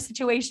similar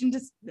situation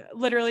to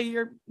literally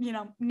your, you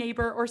know,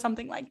 neighbor or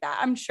something like that.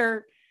 I'm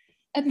sure.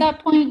 At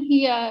that point,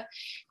 he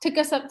took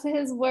us up to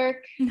his work.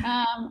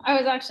 I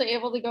was actually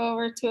able to go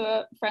over to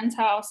a friend's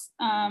house,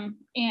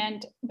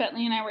 and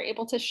Bentley and I were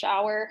able to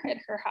shower at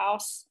her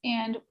house,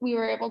 and we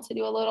were able to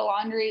do a little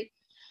laundry.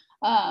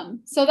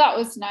 So that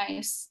was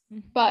nice,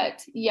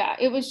 but yeah,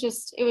 it was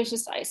just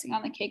icing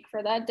on the cake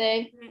for that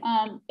day.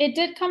 It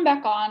did come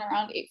back on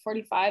around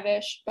 8:45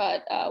 ish,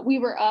 but we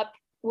were up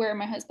where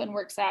my husband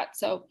works at,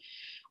 so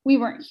we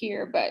weren't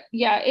here. But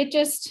yeah,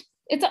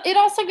 it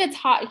also gets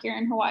hot here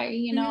in Hawaii,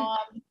 you know.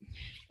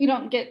 You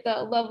don't get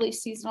the lovely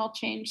seasonal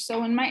change.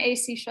 So when my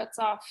AC shuts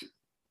off,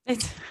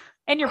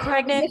 and you're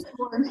pregnant,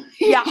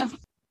 yeah,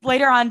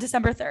 later on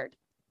December 3rd.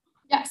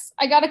 Yes,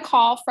 I got a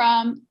call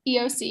from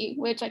EOC,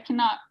 which I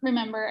cannot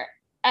remember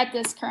at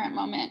this current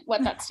moment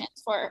what that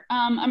stands for.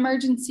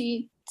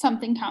 Emergency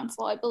something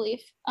council, I believe.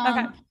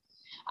 Okay.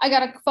 I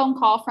got a phone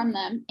call from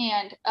them,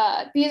 and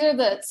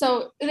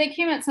so they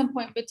came at some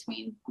point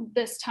between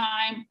this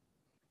time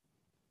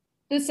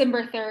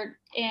December 3rd,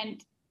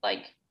 and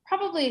like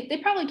they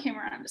probably came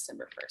around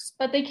December 1st,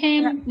 but they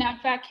came.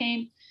 NAVFAC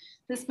came.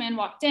 This man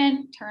walked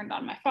in, turned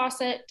on my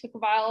faucet, took a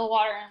vial of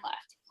water, and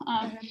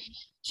left.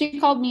 She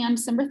called me on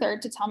December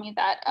 3rd to tell me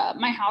that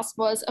my house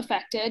was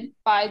affected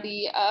by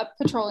the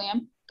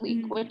petroleum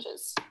leak, which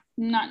is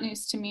not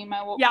news to me.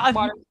 My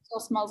water still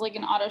smells like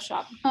an auto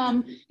shop.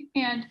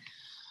 And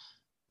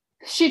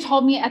she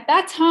told me at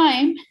that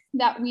time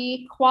that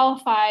we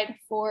qualified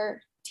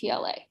for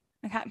TLA.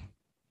 Okay.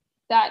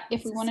 That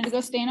if we wanted to go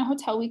stay in a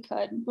hotel, we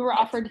could. We were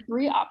offered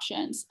 3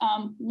 options.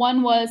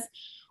 One was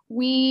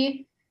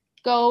we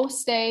go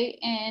stay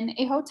in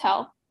a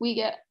hotel. We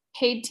get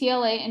paid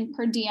TLA and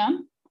per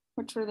diem,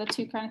 which were the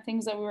 2 kind of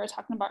things that we were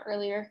talking about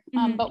earlier.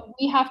 But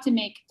we have to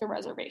make the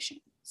reservation.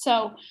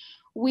 So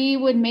we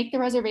would make the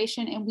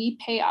reservation and we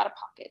pay out of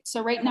pocket.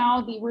 So right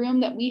now, the room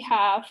that we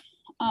have,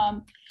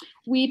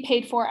 we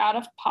paid for out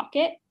of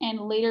pocket, and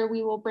later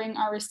we will bring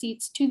our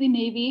receipts to the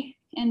Navy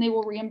and they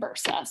will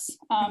reimburse us.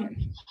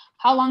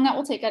 How long that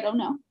will take, I don't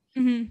know.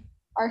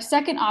 Our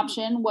second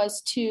option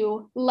was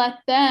to let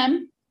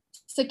them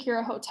secure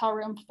a hotel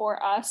room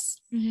for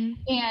us,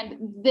 and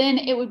then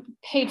it would be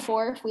paid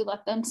for if we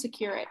let them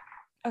secure it.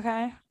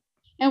 Okay.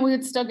 And we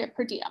would still get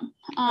per diem.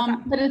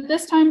 But at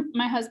this time,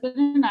 my husband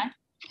and I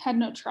had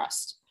no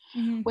trust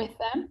with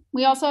them.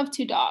 We also have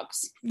 2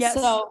 dogs. Yes.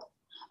 So,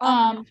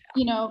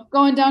 you know,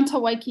 going down to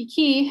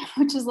Waikiki,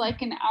 which is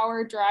like an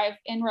hour drive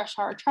in rush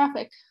hour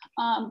traffic,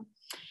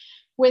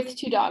 with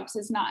 2 dogs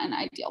is not an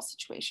ideal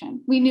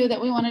situation. We knew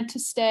that we wanted to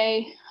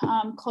stay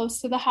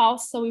close to the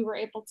house, so we were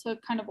able to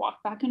kind of walk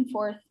back and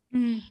forth.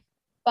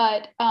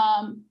 But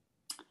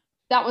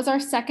that was our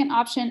second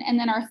option. And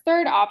then our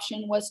third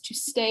option was to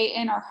stay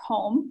in our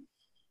home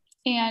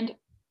and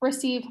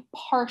receive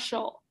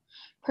partial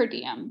per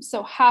diem.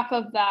 So half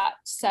of that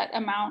set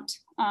amount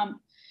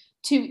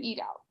to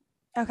eat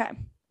out. Okay.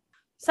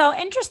 So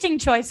interesting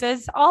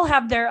choices. All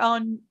have their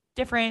own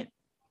different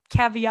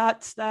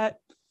caveats that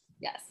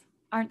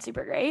aren't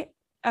super great.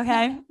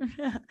 Okay.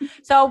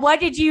 So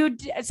did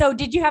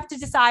you have to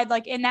decide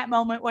like in that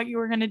moment what you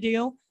were going to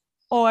do?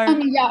 Or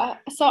yeah,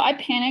 so I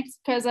panicked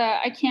because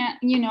I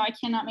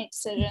cannot make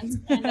decisions.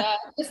 And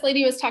this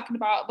lady was talking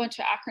about a bunch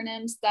of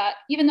acronyms that,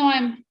 even though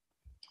I'm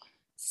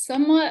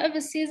somewhat of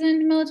a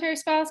seasoned military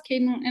spouse,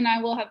 Caden and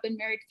I will have been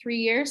married 3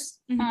 years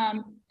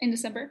in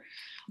December.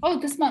 Oh,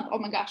 this month. Oh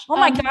my gosh. Oh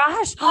my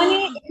gosh.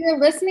 Honey, if you're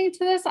listening to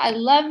this, I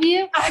love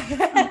you.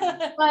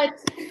 But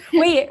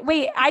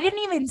wait, I didn't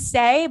even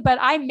say, but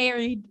I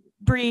married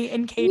Bree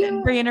and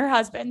Caden, Bree and her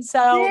husband.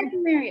 So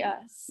marry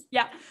us.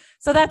 Yeah.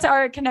 So that's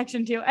our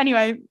connection too.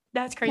 Anyway,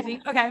 that's crazy.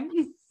 Okay.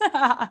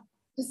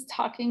 Just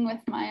talking with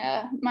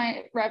my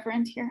my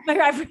reverend here. My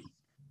reverend.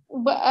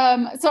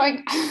 But so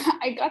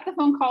I got the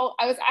phone call.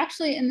 I was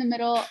actually in the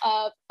middle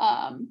of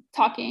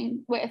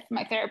talking with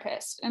my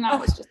therapist, and I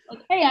was just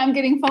like, "Hey, I'm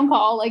getting a phone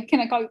call. Like, can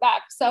I call you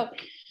back?" So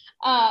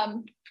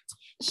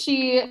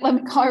she let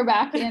me call her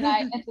back, and I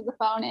answered the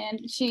phone,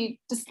 and she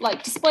just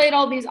like displayed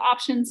all these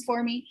options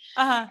for me.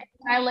 And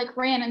I like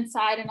ran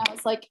inside, and I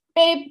was like,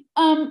 "Babe,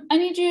 I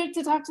need you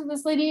to talk to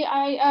this lady.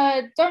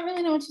 I don't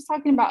really know what she's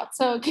talking about."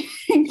 So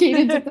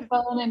Kaden took the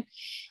phone, and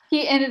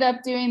he ended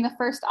up doing the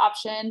first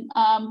option.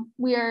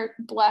 We are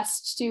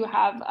blessed to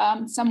have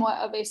somewhat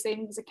of a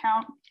savings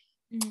account.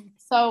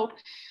 So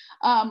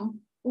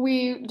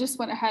we just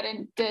went ahead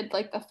and did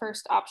like the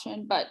first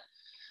option, but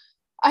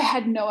I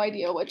had no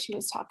idea what she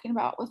was talking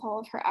about with all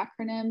of her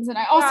acronyms. And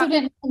I also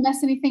didn't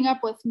mess anything up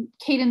with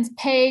Caden's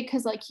pay,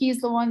 because like he's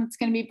the one that's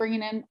going to be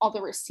bringing in all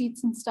the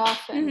receipts and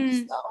stuff.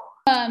 And so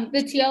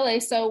the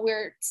TLA, so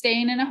we're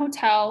staying in a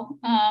hotel.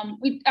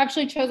 We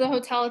actually chose a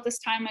hotel at this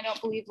time. I don't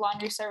believe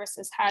laundry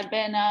services had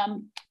been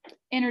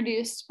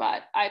introduced,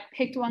 but I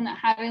picked one that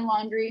had a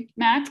laundry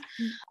mat.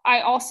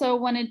 I also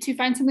wanted to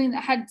find something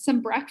that had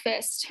some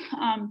breakfast,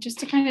 just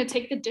to kind of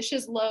take the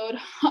dishes load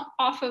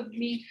off of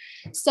me.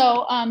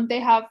 So they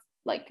have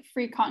like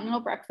free continental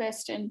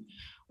breakfast, and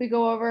we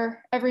go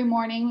over every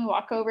morning. We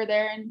walk over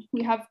there and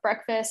we have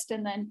breakfast,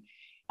 and then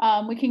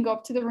we can go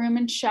up to the room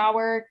and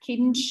shower.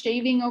 Caden's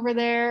shaving over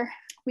there.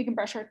 We can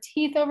brush our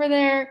teeth over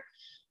there.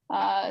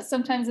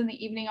 Sometimes in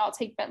the evening, I'll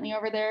take Bentley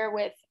over there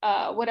with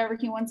whatever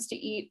he wants to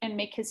eat and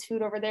make his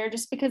food over there,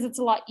 just because it's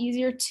a lot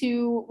easier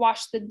to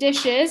wash the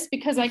dishes,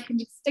 because I can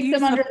just stick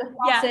them under the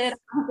faucet. I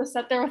don't have to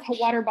sit there with a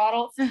water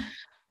bottle.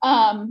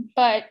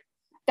 But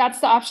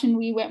that's the option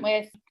we went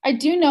with. I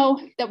do know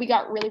that we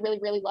got really, really,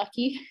 really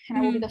lucky, and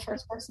I will be the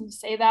first person to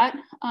say that.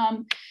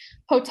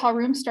 Hotel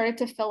rooms started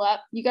to fill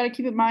up. You got to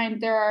keep in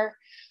mind there are,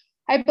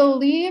 I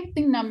believe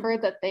the number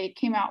that they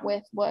came out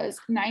with was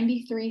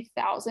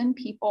 93,000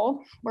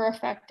 people were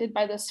affected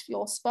by this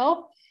fuel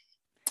spill.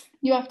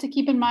 You have to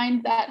keep in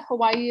mind that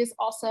Hawaii is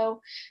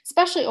also,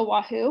 especially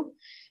Oahu,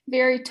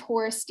 very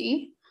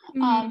touristy.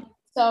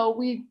 So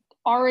we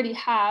already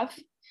have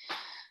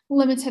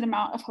limited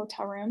amount of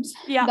hotel rooms.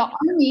 The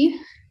Army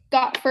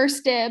got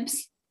first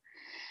dibs,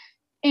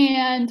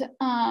 and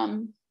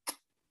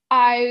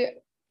I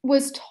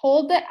was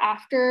told that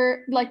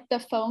after like the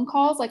phone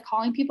calls, like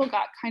calling people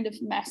got kind of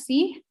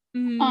messy.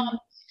 Mm.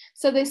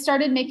 So they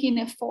started making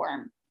a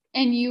form,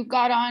 and you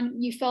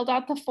filled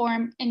out the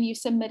form and you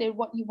submitted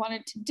what you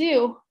wanted to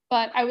do.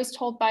 But I was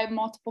told by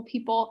multiple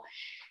people,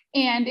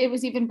 and it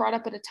was even brought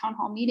up at a town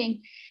hall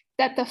meeting,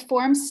 that the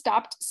form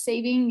stopped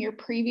saving your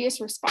previous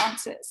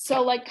responses.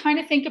 So like kind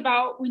of think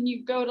about when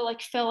you go to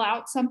like fill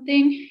out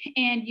something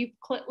and you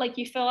click, like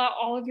you fill out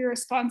all of your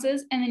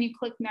responses and then you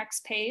click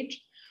next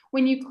page.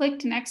 When you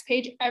clicked next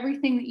page,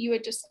 everything that you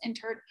had just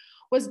entered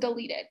was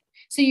deleted.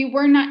 So you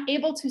were not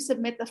able to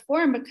submit the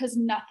form because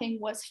nothing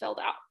was filled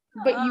out,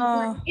 but you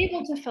were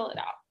able to fill it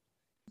out.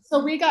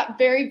 So we got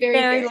very, very,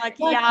 Very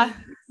lucky. Yeah.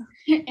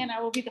 And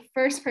I will be the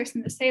first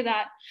person to say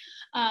that.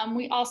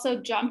 We also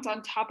jumped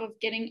on top of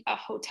getting a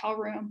hotel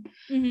room.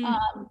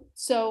 Mm-hmm.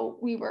 So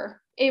we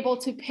were able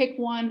to pick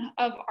one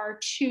of our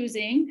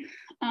choosing.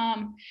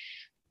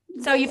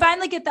 So you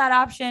finally get that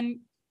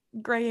option.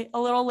 Great. A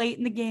little late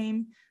in the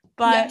game,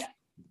 but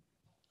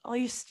at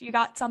least you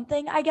got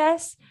something, I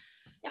guess.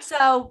 Yeah.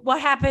 So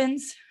what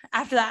happens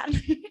after that?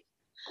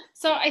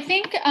 So I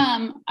think,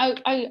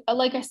 I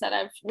like I said,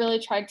 I've really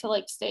tried to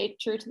like stay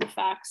true to the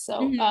facts.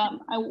 So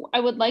I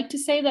would like to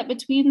say that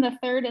between the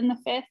 3rd and the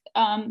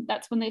 5th,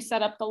 that's when they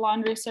set up the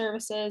laundry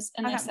services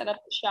and they set up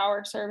the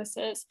shower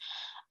services.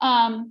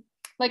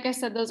 Like I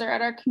said, those are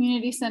at our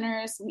community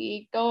centers.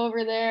 We go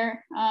over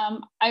there.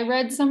 I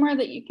read somewhere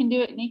that you can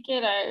do it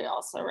naked. I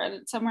also read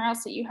it somewhere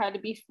else that you had to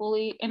be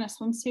fully in a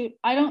swimsuit.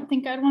 I don't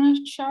think I'd want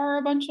to shower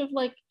a bunch of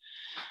like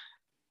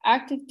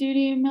active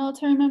duty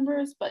military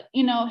members, but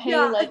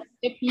like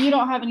if you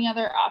don't have any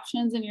other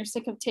options and you're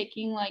sick of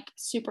taking like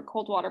super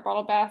cold water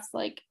bottle baths,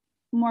 like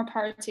more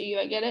power to you.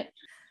 I get it.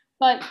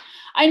 But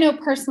I know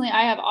personally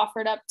I have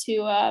offered up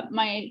to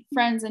my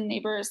friends and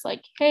neighbors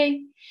like,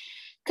 hey,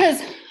 because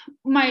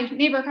my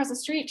neighbor across the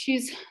street,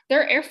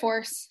 they're Air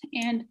Force,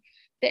 and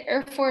the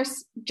Air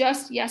Force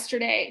just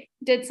yesterday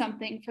did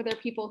something for their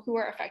people who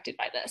are affected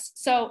by this.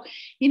 So,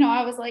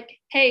 I was like,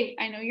 hey,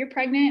 I know you're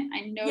pregnant.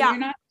 I know you're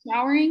not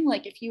showering.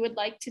 Like, if you would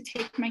like to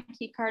take my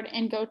key card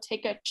and go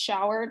take a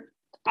shower,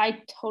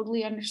 I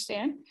totally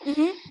understand.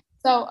 Mm-hmm.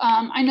 So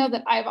I know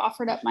that I've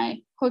offered up my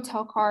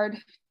hotel card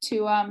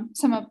to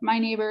some of my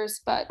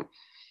neighbors, but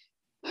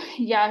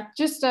yeah,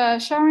 just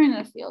showering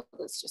in the field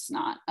is just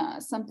not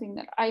something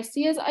that I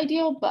see as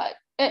ideal. But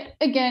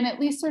again, at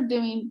least they're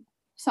doing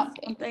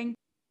something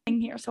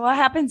here. So what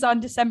happens on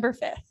December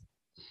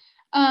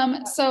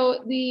 5th?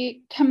 So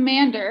the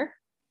commander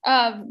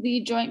of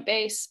the Joint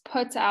Base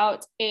puts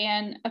out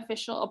an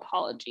official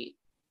apology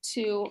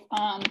to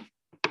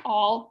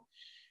all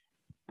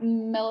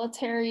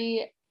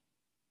military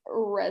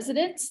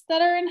residents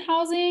that are in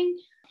housing.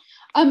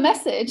 A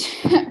message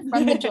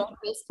from the Joint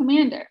Base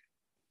commander.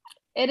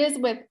 It is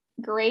with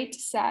great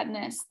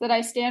sadness that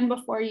I stand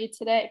before you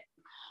today.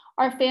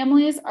 Our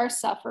families are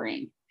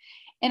suffering,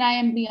 and I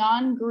am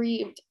beyond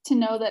grieved to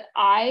know that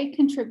I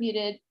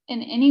contributed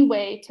in any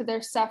way to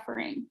their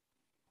suffering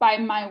by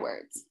my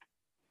words.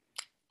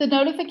 The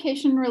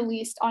notification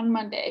released on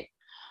Monday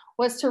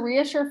was to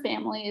reassure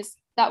families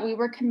that we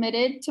were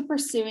committed to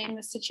pursuing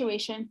the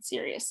situation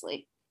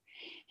seriously.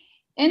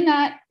 In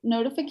that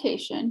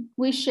notification,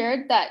 we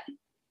shared that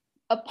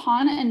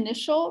upon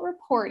initial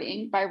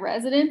reporting by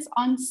residents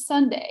on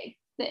Sunday,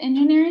 the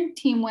engineering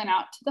team went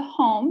out to the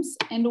homes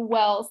and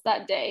wells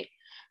that day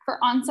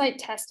for on-site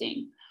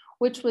testing,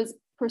 which was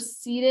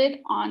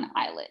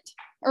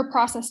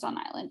processed on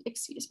island,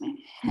 excuse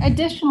me.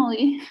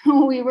 Additionally,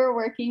 we were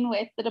working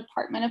with the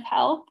Department of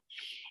Health,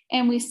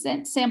 and we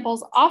sent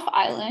samples off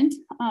island.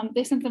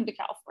 They sent them to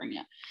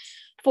California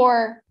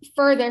for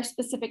further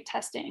specific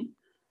testing,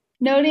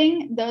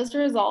 noting those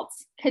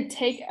results could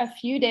take a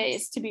few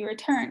days to be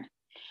returned.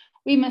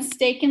 We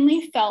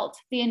mistakenly felt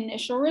the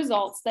initial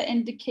results that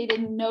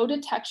indicated no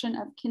detection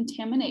of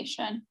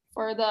contamination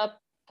for the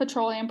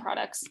petroleum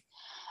products.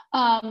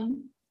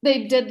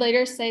 They did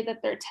later say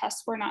that their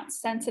tests were not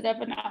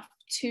sensitive enough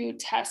to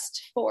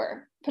test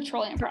for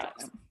petroleum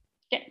products.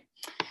 Okay,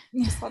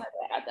 just wanted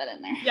to add that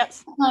in there.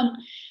 Yes.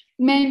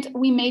 Meant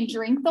we may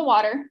drink the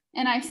water,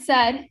 and I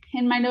said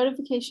in my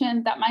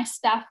notification that my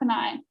staff and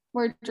I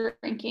were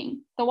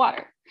drinking the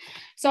water.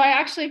 So I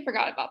actually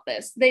forgot about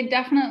this. They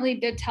definitely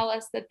did tell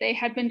us that they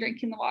had been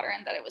drinking the water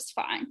and that it was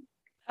fine.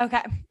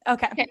 Okay.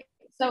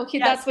 So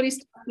that's what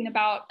he's talking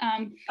about.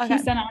 He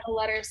sent out a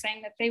letter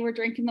saying that they were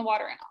drinking the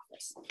water in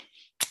office.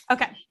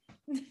 Okay.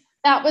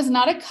 That was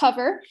not a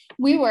cover.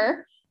 We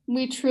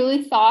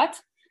truly thought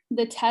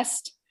the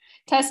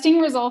testing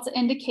results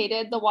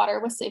indicated the water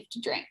was safe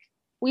to drink.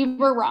 We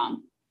were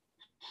wrong.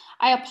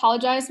 I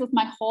apologize with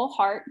my whole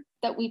heart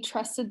that we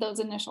trusted those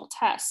initial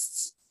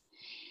tests.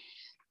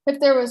 If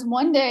there was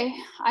one day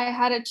I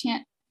had a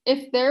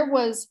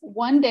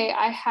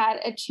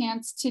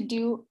chance to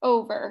do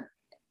over,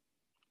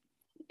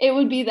 it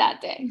would be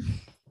that day.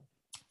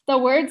 The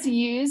words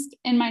used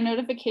in my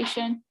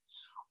notification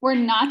were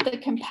not the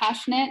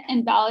compassionate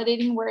and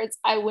validating words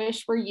I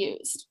wish were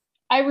used.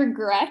 I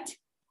regret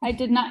I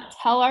did not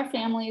tell our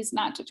families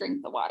not to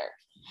drink the water.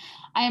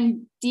 I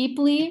am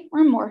deeply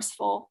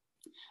remorseful.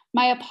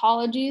 My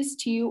apologies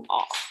to you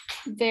all.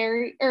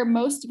 very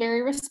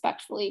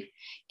respectfully,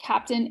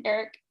 Captain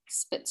Eric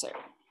Spitzer.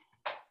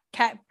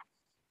 Okay.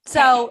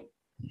 So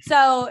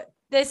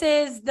this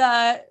is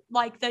the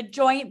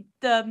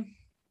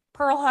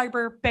Pearl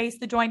Harbor base,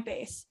 the joint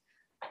base,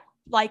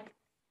 like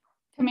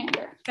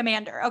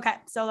commander. Okay.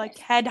 So like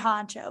head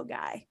honcho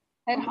guy.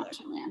 Head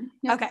honcho man.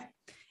 Yep. Okay.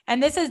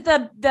 And this is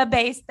the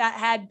base that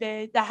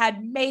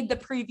had made the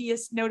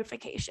previous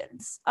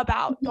notifications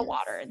about the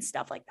water and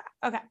stuff like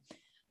that. Okay.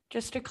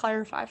 Just to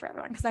clarify for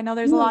everyone, because I know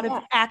there's a lot of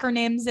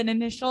acronyms and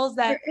initials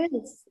that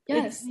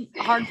it's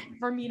hard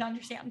for me to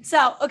understand.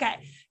 So, okay.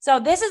 So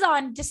this is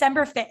on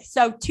December 5th.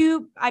 So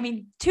 2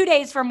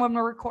 days from when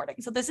we're recording.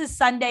 So this is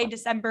Sunday,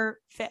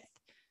 December 5th.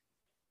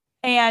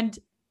 And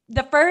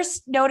the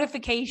first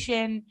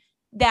notification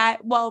that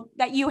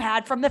you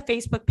had from the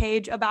Facebook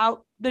page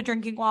about the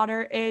drinking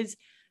water is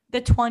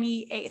the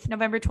 28th,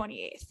 November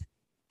 28th.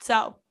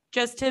 So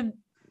just to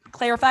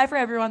clarify for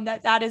everyone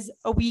that is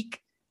a week's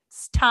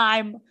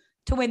time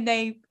to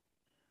when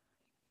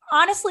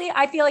honestly,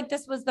 I feel like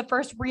this was the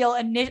first real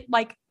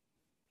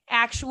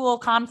actual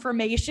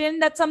confirmation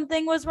that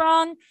something was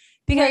wrong,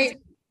 because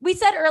we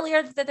said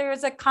earlier that there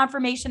was a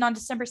confirmation on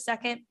December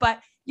 2nd, but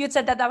you had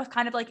said that was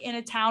kind of like in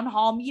a town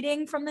hall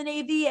meeting from the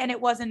Navy, and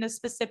it wasn't a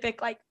specific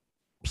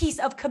piece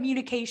of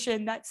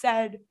communication that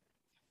said,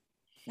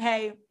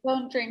 hey,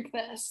 don't drink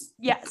this.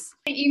 Yes.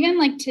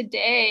 Even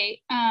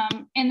today,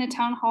 in the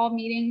town hall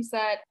meetings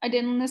that I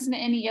didn't listen to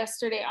any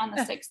yesterday on the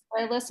 6th,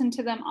 but I listened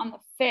to them on the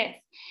 5th,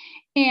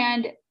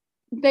 and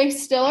they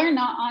still are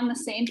not on the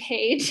same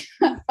page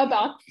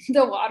about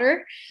the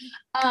water.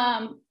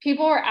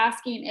 People were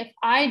asking, if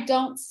I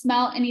don't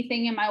smell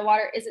anything in my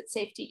water, is it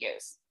safe to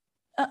use?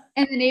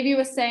 And the Navy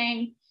was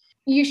saying,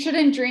 you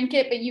shouldn't drink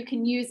it, but you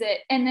can use it.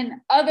 And then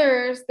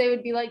others, they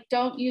would be like,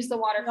 don't use the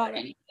water for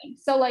anything.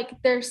 So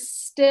they're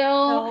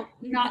still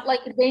not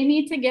they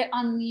need to get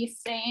on the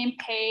same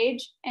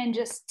page and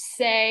just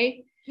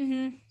say,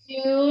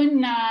 do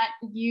not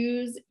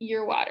use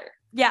your water.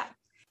 Yeah.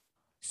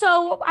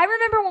 So I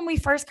remember when we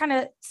first kind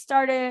of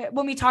started,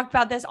 when we talked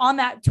about this on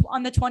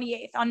the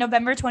 28th, on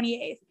November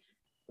 28th,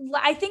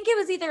 I think it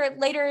was either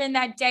later in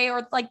that day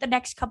or the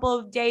next couple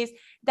of days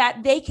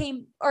that they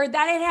came, or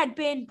that it had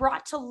been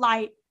brought to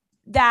light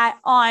that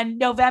on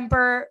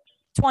November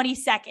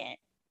 22nd,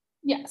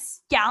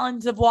 yes,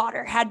 gallons of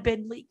water had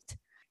been leaked.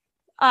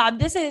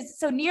 This is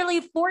so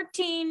nearly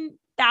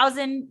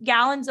 14,000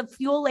 gallons of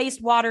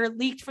fuel-laced water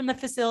leaked from the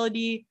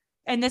facility.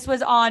 And this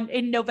was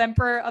in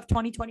November of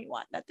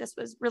 2021 that this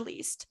was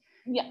released.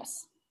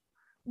 Yes.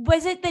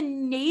 Was it the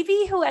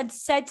Navy who had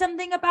said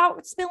something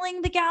about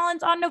spilling the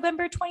gallons on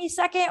November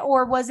 22nd,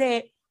 or was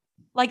it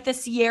the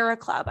Sierra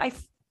Club? I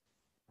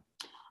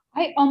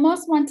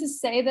almost want to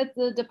say that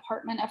the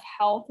Department of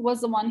Health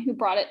was the one who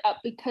brought it up,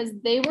 because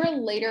they were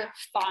later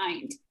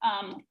fined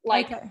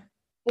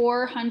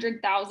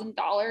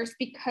 $400,000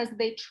 because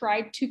they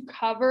tried to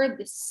cover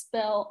the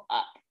spill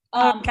up.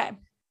 Okay.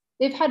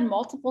 They've had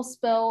multiple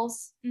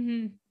spills,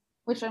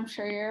 which I'm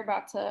sure you're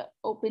about to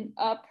open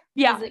up.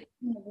 Yeah.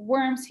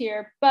 Worms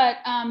here, but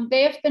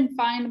they have been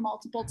fined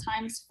multiple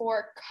times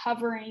for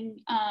covering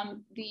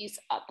these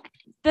up.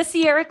 The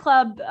Sierra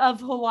Club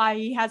of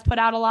Hawaii has put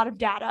out a lot of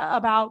data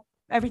about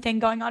everything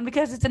going on,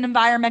 because it's an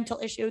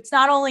environmental issue. It's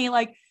not only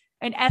an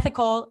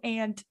ethical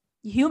and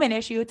human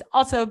issue, it's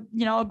also,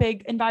 a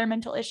big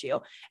environmental issue.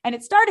 And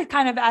it started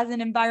kind of as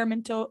an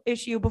environmental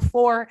issue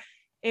before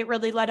it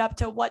really led up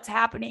to what's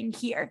happening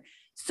here.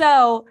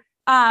 So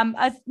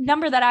a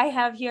number that I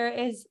have here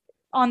is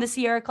on the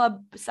Sierra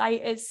Club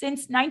site is,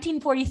 since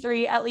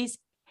 1943, at least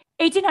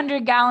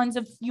 1,800 gallons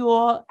of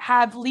fuel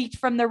have leaked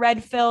from the Red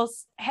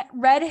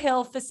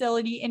Hill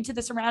facility into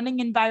the surrounding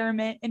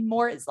environment, and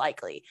more is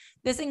likely.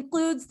 This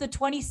includes the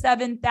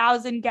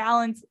 27,000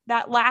 gallons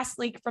that last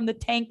leaked from the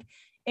tank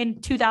in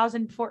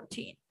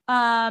 2014.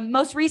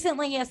 Most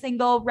recently, a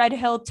single Red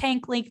Hill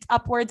tank leaked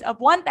upwards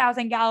of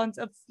 1,000 gallons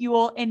of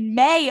fuel in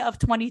May of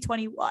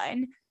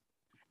 2021.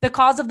 The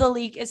cause of the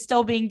leak is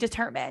still being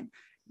determined.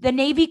 The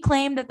Navy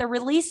claimed that the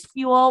released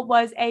fuel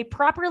was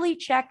properly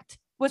checked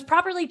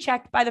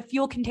by the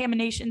fuel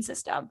contamination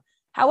system.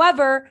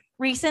 However,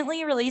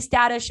 recently released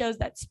data shows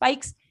that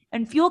spikes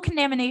and fuel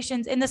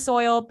contaminations in the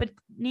soil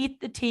beneath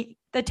the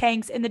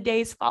tanks in the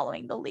days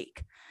following the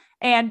leak.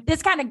 And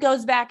this kind of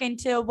goes back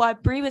into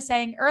what Bree was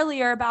saying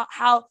earlier about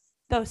how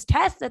those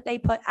tests that they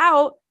put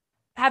out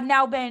have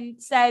now been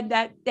said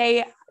that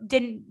they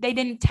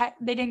didn't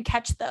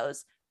catch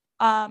those,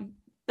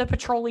 the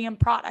petroleum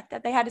product,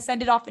 that they had to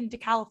send it off into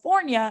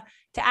California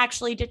to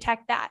actually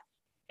detect that.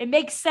 It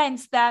makes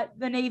sense that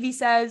the Navy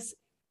says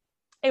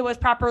it was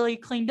properly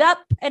cleaned up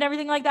and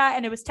everything like that,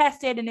 and it was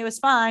tested and it was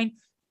fine.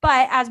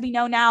 But as we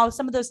know now,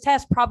 some of those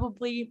tests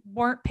probably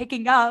weren't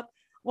picking up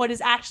what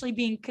is actually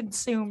being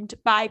consumed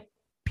by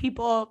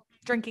people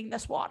drinking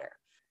this water.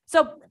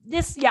 So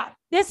this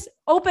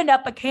opened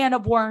up a can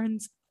of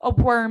worms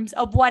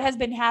of what has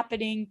been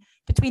happening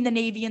between the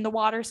Navy and the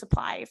water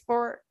supply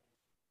for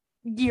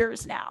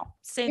years now.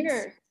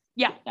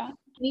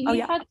 Navy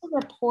yeah. had to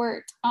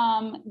report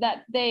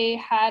that they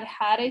had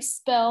a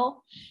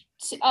spill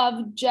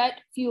of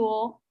jet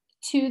fuel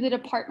to the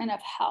Department of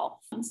Health.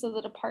 So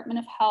the Department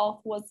of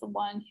Health was the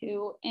one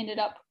who ended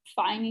up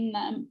fining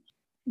them.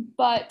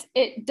 But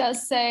it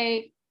does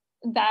say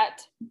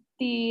that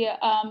the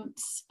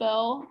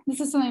spill,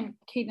 this is something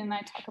Kate and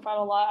I talk about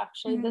a lot,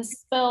 actually. The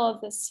spill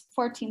of this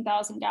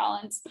 14,000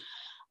 gallons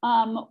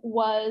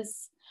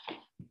was,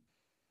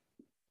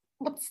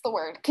 what's the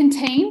word,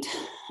 contained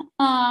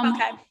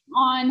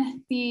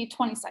on the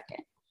 22nd.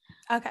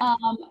 Okay.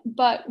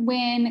 But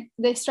when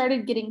they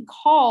started getting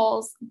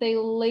calls, they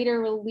later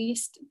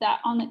released that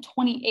on the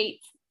 28th,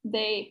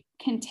 they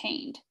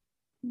contained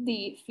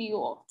the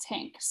fuel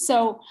tank.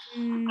 So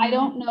I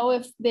don't know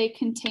if they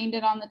contained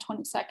it on the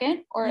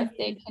 22nd or if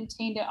they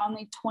contained it on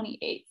the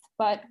 28th,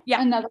 but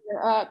another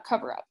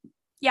cover up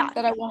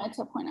that I wanted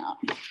to point out.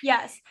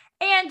 Yes.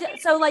 And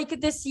so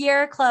like this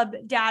Sierra Club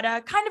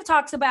data kind of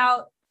talks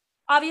about,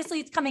 obviously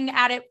it's coming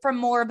at it from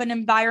more of an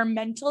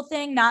environmental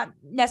thing, not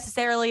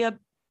necessarily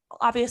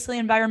obviously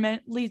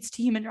environment leads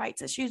to human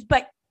rights issues,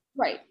 but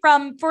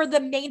for the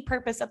main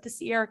purpose of the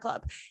Sierra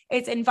Club,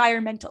 it's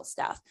environmental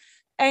stuff.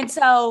 And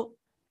so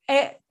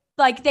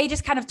they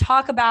just kind of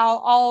talk about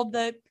all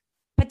the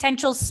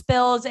potential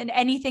spills and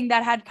anything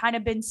that had kind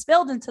of been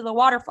spilled into the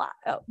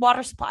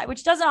water supply,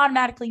 which doesn't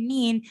automatically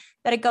mean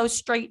that it goes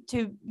straight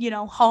to,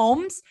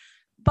 homes,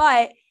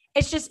 but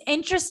it's just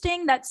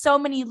interesting that so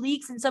many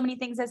leaks and so many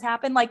things has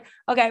happened. Like,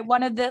 okay,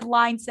 one of the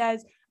lines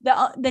says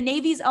the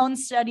Navy's own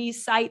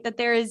studies cite that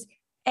there is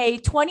a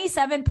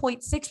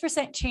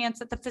 27.6% chance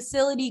that the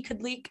facility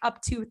could leak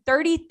up to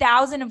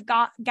 30,000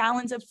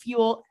 gallons of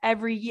fuel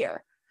every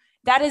year.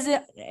 That is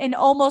an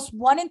almost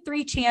 1 in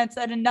 3 chance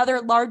that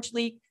another large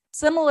leak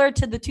similar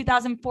to the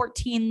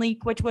 2014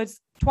 leak, which was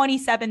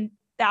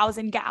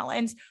 27,000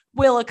 gallons,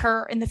 will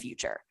occur in the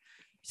future.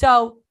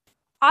 So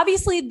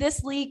obviously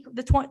this leak,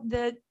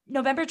 the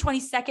November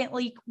 22nd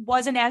leak,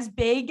 wasn't as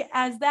big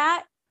as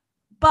that,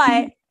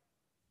 but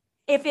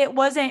if it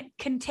wasn't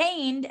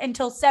contained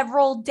until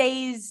several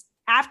days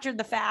after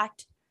the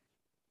fact,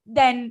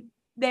 then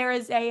there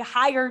is a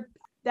higher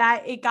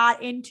that it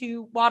got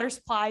into water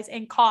supplies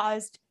and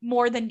caused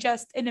more than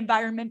just an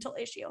environmental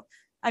issue.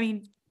 I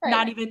mean,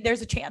 not even,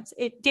 there's a chance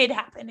it did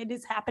happen. It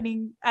is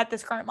happening at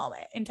this current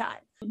moment in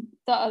time.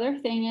 The other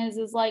thing is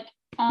like,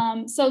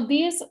 so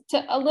these,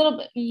 to a little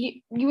bit,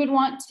 you would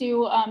want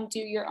to do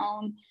your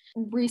own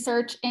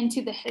research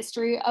into the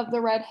history of the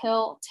Red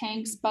Hill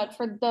tanks. But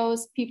for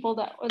those people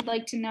that would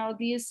like to know,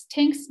 these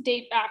tanks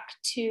date back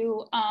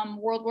to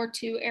World War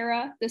II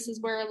era. This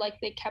is where like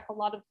they kept a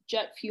lot of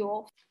jet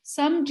fuel.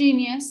 Some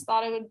genius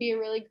thought it would be a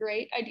really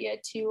great idea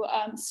to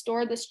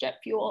store this jet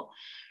fuel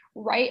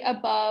right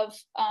above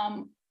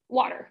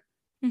water.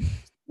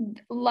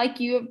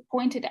 Like you have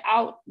pointed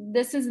out,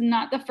 this is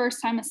not the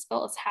first time a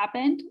spill has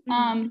happened.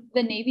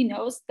 The Navy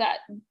knows that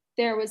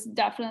there was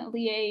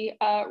definitely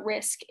a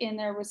risk, and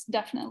there was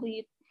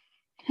definitely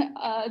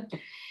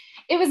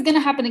it was going to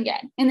happen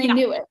again, and they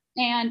knew it.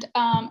 And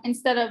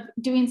instead of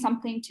doing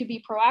something to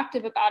be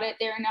proactive about it,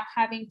 they're now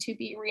having to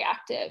be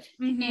reactive.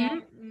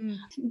 And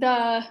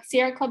the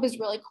Sierra Club is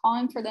really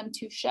calling for them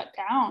to shut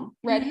down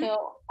Red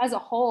Hill as a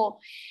whole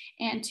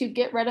and to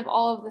get rid of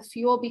all of the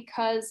fuel,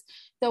 because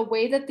the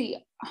way that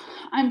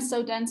I'm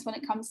so dense when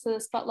it comes to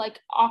this, but like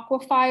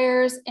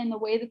aquifers and the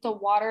way that the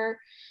water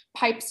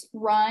pipes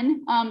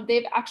run,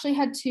 they've actually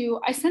had to,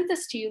 I sent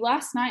this to you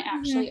last night,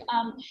 actually.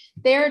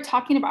 They're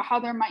talking about how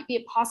there might be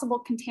a possible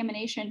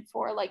contamination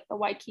for like the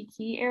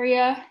Waikiki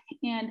area.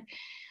 And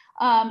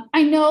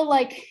I know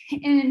like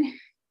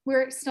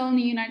we're still in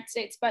the United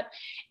States, but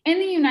in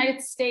the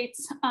United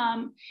States,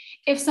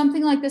 if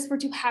something like this were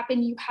to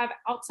happen, you have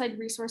outside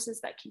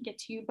resources that can get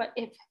to you. But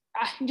if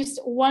just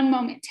one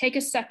moment, take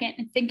a second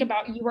and think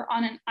about, you were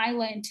on an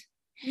island,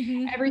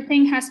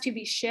 everything has to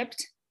be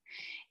shipped.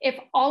 If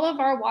all of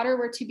our water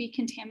were to be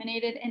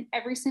contaminated and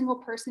every single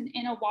person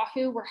in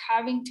Oahu were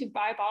having to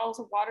buy bottles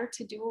of water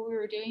to do what we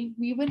were doing,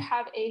 we would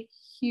have a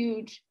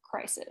huge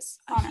crisis.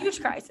 A huge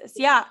crisis,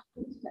 yeah.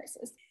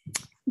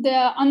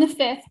 On the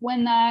 5th,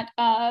 when that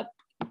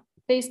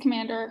base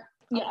commander,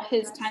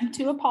 his time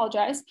to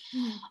apologize,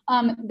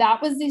 that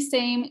was the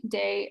same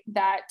day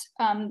that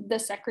the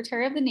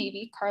Secretary of the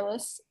Navy,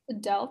 Carlos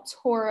Del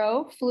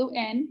Toro, flew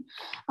in.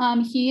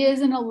 He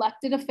is an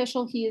elected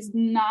official. He is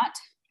not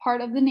part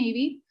of the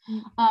Navy,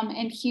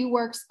 and he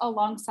works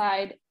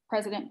alongside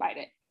President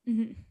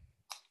Biden.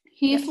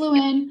 He flew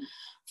in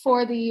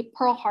for the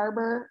Pearl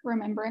Harbor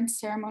Remembrance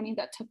Ceremony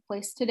that took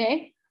place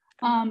today.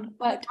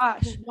 But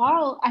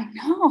while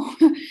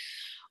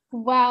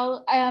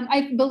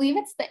I believe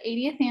it's the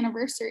 80th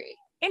anniversary.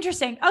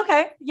 Interesting.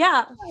 Okay.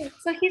 Yeah.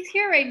 So he's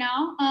here right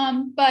now.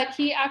 But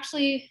he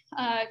actually,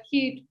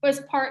 he was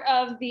part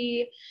of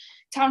the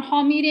town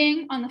hall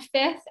meeting on the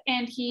 5th.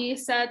 And he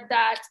said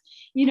that,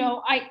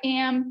 I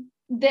am,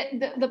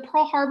 the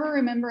Pearl Harbor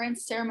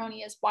Remembrance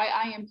Ceremony is why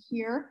I am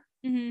here.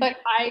 But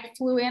I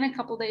flew in a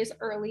couple days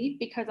early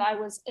because I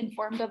was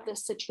informed of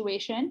this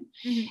situation,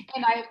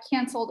 and I have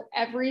canceled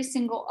every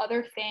single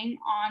other thing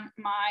on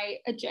my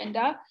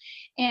agenda,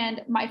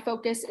 and my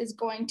focus is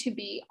going to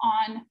be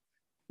on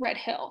Red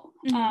Hill.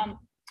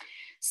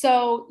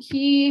 So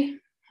I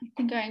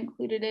think I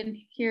included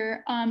in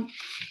here,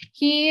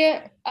 he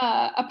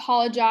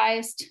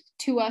apologized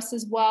to us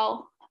as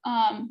well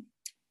on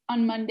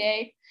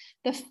Monday,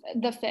 the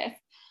 5th.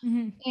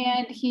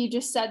 And he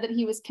just said that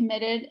he was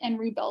committed and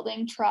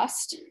rebuilding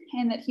trust,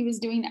 and that he was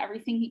doing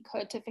everything he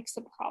could to fix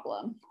the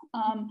problem.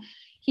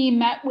 He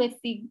met with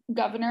the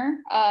governor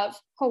of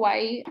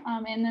Hawaii,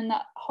 and then the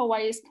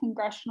Hawaii's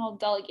congressional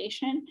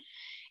delegation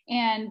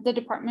and the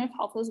Department of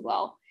Health as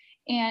well.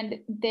 And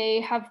they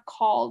have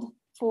called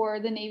for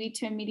the Navy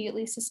to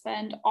immediately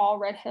suspend all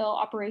Red Hill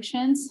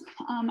operations.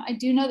 I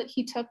do know that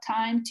he took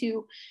time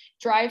to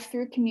drive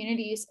through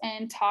communities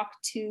and talk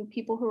to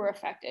people who were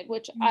affected,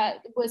 which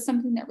was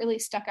something that really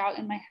stuck out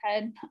in my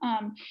head.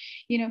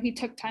 He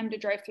took time to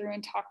drive through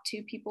and talk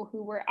to people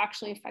who were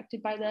actually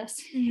affected by this.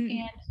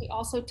 And he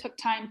also took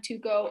time to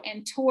go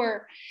and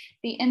tour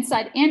the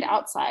inside and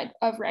outside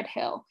of Red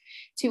Hill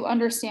to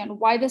understand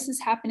why this is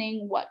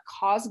happening, what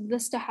caused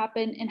this to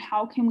happen, and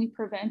how can we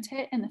prevent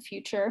it in the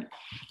future.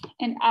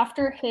 And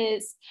after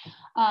his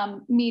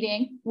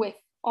meeting with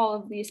all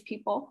of these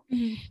people,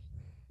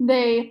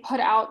 they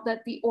put out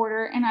that the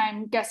order, and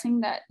I'm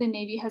guessing that the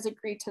Navy has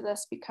agreed to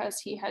this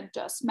because he had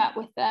just met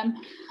with them.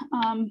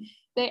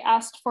 They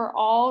asked for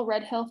all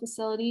Red Hill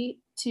facility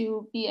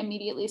to be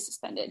immediately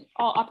suspended,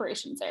 all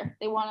operations there.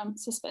 They want them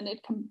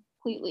suspended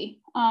completely.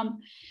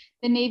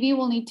 The Navy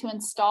will need to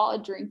install a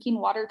drinking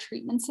water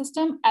treatment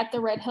system at the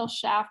Red Hill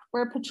shaft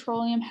where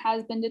petroleum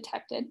has been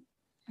detected.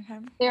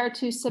 They are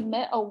to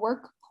submit a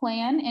work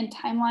plan and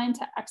timeline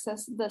to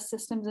access the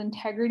system's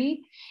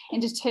integrity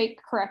and to take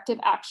corrective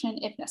action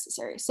if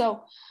necessary.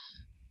 So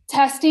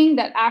testing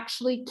that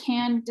actually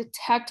can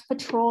detect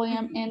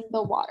petroleum in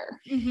the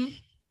water.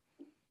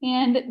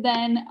 And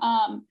then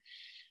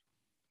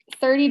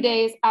 30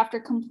 days after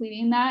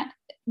completing that,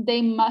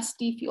 they must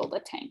defuel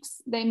the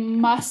tanks. They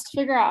must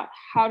figure out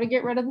how to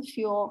get rid of the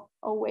fuel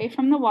away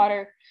from the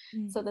water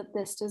so that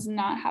this does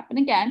not happen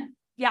again.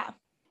 Yeah.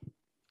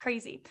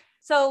 Crazy.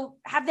 So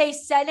have they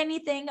said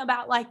anything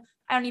about I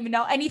don't even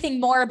know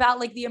anything more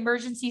about the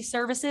emergency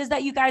services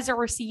that you guys are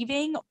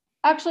receiving?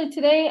 Actually,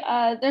 today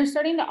they're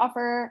starting to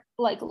offer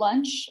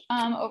lunch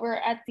over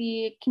at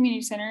the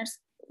community centers.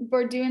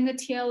 We're doing the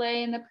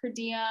TLA and the per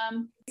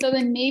diem. So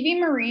the Navy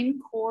Marine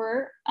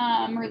Corps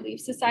Relief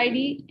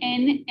Society,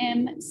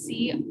 NMCRS,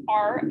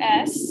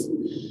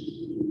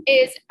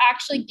 is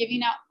actually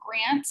giving out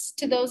grants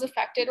to those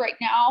affected right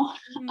now.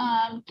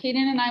 Kaden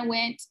and I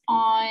went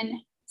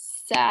on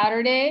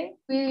Saturday.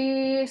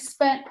 We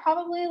spent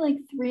probably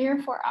 3 or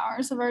 4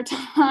 hours of our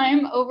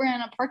time over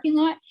in a parking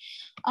lot,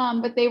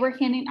 but they were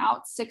handing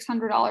out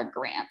 $600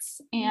 grants.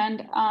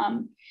 And,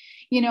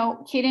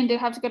 Kaden did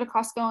have to go to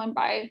Costco and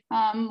buy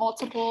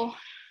multiple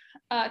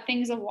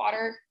things of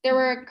water. There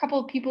were a couple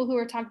of people who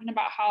were talking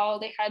about how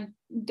they had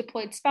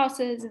deployed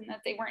spouses and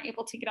that they weren't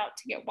able to get out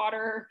to get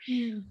water.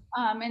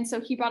 And so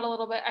he bought a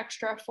little bit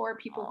extra for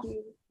people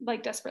who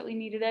desperately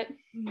needed it.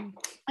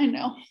 I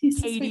know.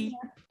 Katie.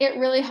 It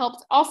really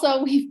helped.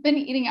 Also, we've been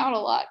eating out a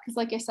lot because,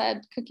 like I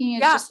said, cooking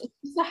is just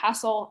a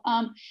hassle.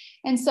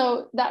 And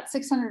so that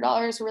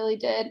 $600 really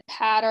did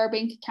pad our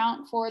bank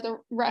account for the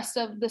rest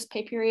of this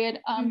pay period.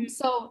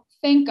 So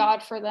thank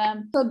God for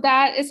them. So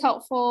that is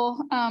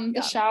helpful.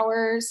 The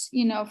showers,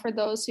 for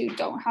those who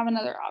don't have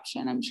another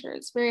option, I'm sure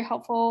it's very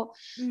helpful.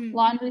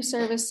 Laundry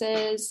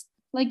services,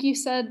 like you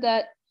said,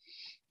 that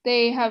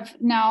they have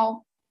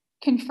now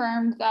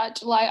confirmed that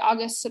July,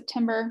 August,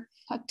 September,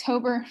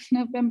 October,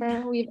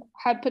 November, we've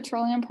had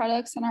petroleum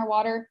products in our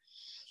water.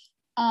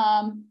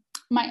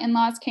 My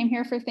in-laws came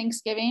here for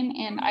Thanksgiving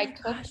and I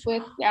cooked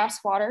with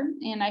gas water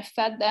and I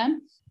fed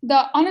them.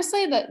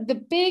 Honestly,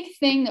 the big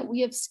thing that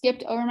we have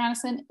skipped over,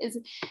 Madison, is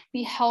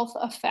the health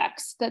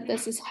effects that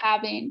this is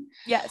having.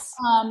 Yes.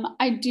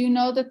 I do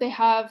know that they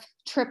have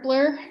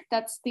Tripler,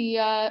 that's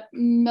the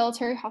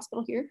military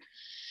hospital here.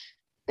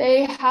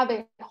 They have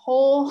a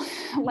whole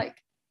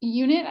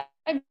unit,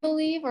 I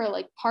believe, or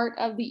part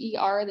of the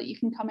ER that you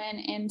can come in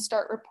and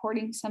start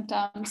reporting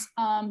symptoms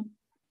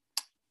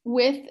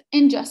with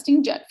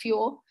ingesting jet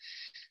fuel.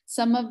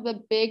 Some of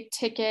the big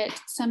ticket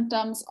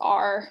symptoms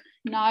are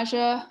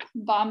nausea,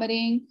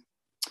 vomiting,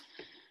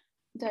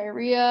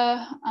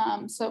 diarrhea.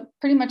 So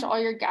pretty much all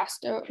your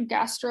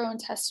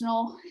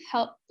gastrointestinal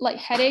health,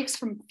 headaches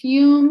from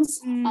fumes,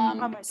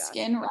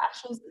 skin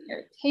rashes and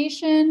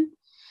irritation.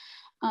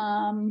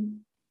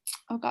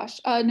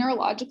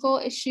 Neurological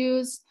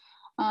issues.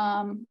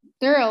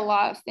 There are a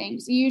lot of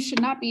things. You should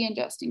not be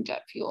ingesting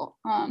jet fuel.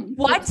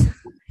 What?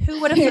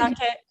 Who would have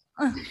thought it?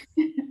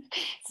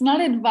 It's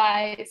not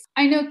advised.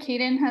 I know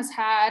Kaden has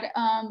had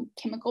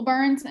chemical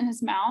burns in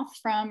his mouth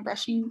from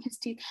brushing his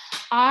teeth.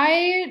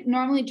 I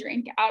normally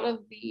drink out of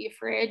the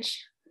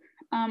fridge.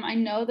 I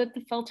know that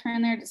the filter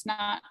in there does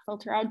not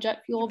filter out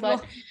jet fuel,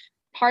 but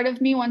part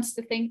of me wants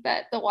to think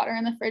that the water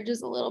in the fridge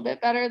is a little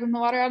bit better than the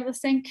water out of the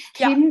sink.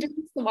 Yeah. Caden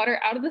drinks the water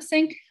out of the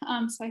sink.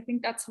 So I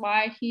think that's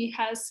why he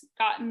has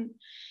gotten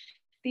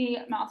the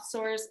mouth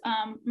sores.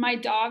 My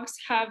dogs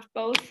have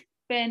both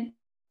been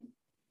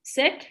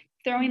sick,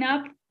 throwing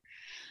up.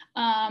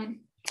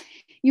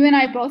 You and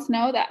I both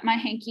know that my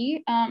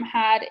Hanky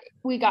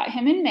we got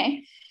him in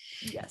May.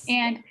 Yes.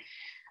 And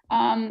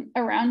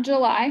around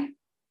July,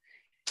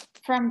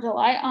 from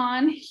July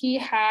on, he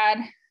had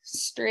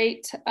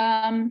straight,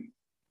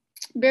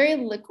 very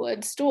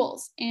liquid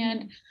stools,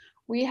 and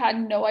we had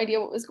no idea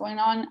what was going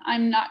on.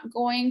 I'm not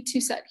going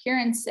to sit here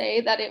and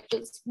say that it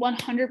was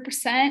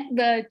 100%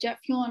 the jet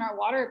fuel in our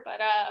water,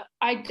 but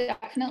I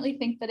definitely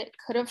think that it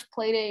could have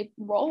played a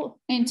role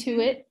into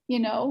it,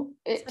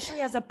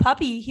 especially as a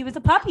puppy. He was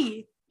a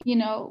puppy.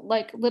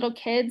 Like little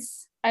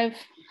kids. I've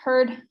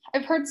heard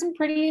some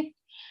pretty,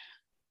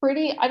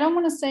 I don't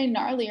want to say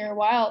gnarly or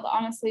wild,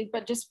 honestly,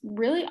 but just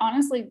really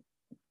honestly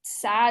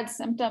sad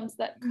symptoms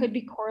that could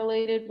be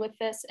correlated with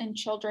this in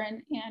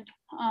children,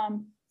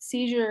 and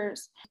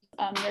seizures.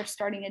 They're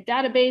starting a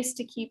database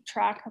to keep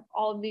track of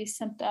all of these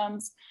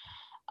symptoms.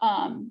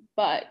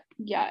 But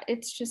yeah,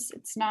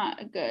 it's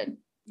not a good.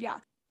 Yeah.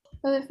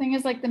 The other thing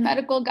is like the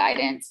medical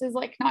guidance is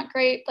like not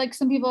great. Like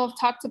some people have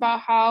talked about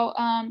how,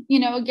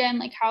 again,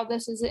 like how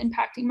this is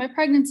impacting my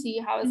pregnancy.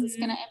 How is this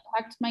going to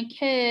impact my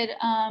kid?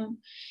 I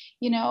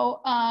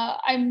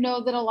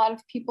know that a lot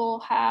of people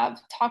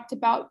have talked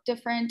about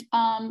different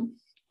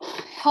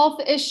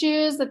health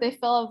issues that they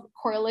feel have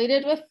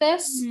correlated with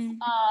this.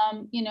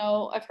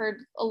 I've heard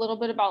a little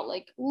bit about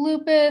like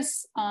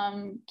lupus,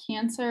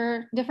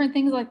 cancer, different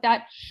things like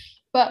that.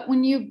 But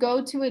when you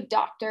go to a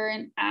doctor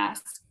and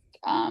ask,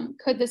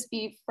 could this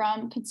be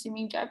from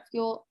consuming jet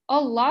fuel? A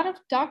lot of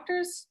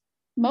doctors,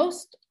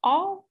 most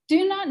all,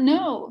 do not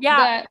know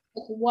that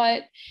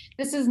what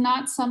this is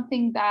not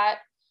something that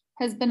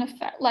has been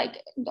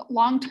like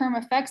long-term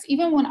effects.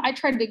 Even when I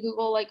tried to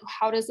Google, like,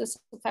 how does this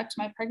affect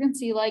my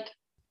pregnancy? Like,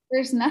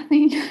 there's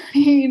nothing,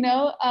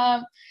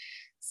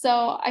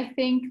 So I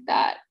think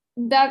that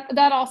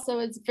also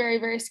is very,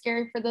 very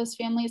scary for those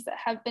families that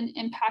have been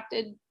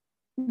impacted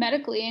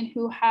medically and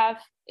who have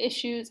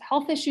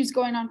health issues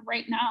going on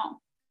right now.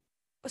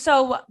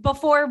 So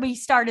before we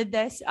started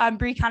this,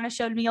 Bree kind of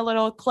showed me a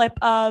little clip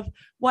of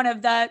one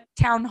of the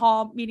town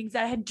hall meetings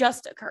that had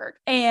just occurred.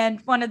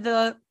 And one of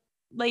the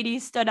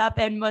ladies stood up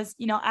and was,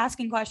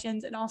 asking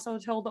questions, and also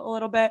told a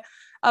little bit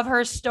of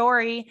her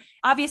story.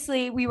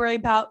 Obviously, we worry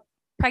about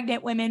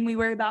pregnant women, we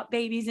worry about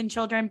babies and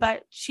children,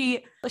 but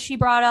she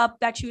brought up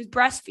that she was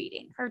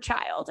breastfeeding her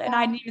child. And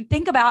I didn't even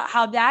think about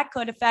how that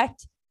could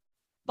affect,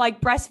 like,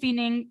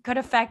 breastfeeding could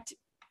affect,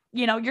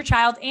 your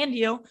child and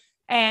you.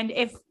 And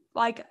if,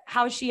 like,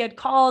 how she had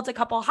called a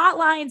couple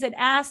hotlines and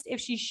asked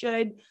if she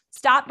should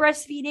stop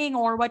breastfeeding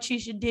or what she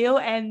should do.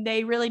 And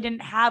they really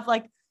didn't have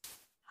like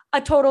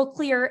a total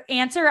clear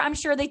answer. I'm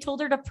sure they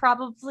told her to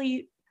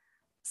probably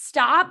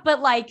stop,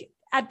 but like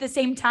at the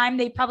same time,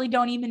 they probably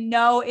don't even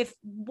know if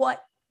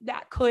what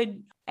that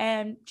could.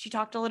 And she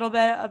talked a little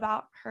bit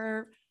about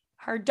her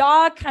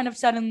dog kind of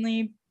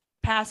suddenly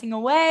passing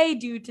away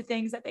due to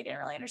things that they didn't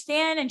really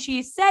understand. And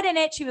she said in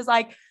it, she was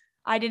like,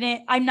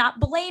 I'm not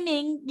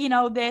blaming,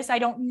 this. I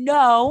don't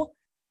know.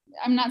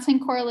 I'm not saying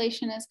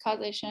correlation is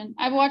causation.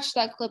 I've watched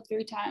that clip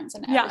 3 times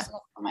and every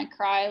single time I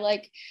cry.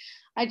 Like,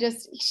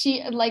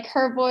 she, like,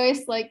 her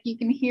voice, like, you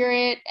can hear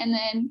it. And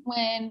then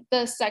when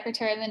the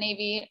Secretary of the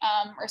Navy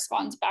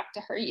responds back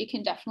to her, you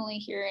can definitely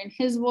hear in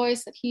his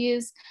voice that he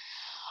is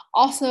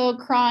also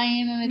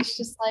crying. And it's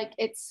just like,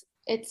 it's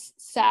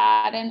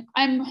sad.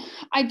 And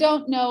I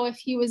don't know if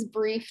he was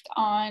briefed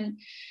on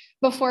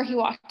before he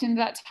walked into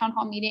that town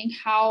hall meeting,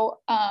 how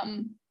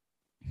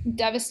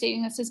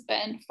devastating this has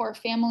been for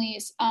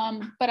families.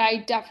 But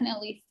I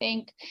definitely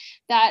think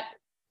that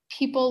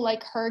people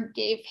like her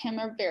gave him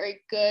a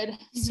very good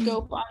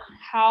scope on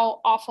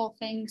how awful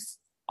things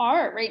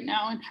are right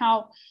now and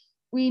how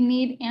we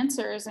need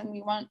answers and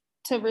we want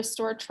to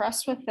restore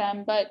trust with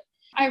them. But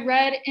I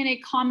read in a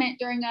comment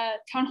during a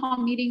town hall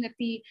meeting that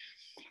the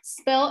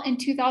spill in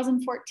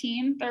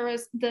 2014, there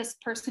was this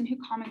person who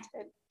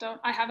commented,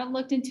 I haven't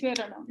looked into it,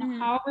 I don't know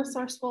how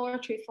resourceful or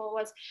truthful it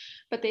was,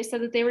 but they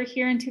said that they were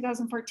here in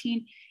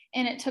 2014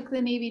 and it took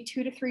the Navy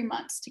 2 to 3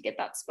 months to get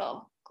that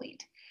spill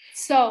cleaned.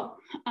 So,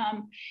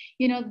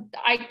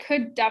 I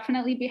could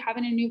definitely be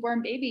having a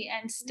newborn baby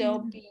and still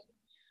be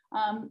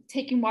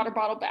taking water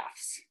bottle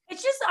baths.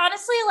 It's just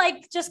honestly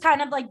like just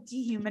kind of like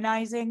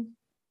dehumanizing.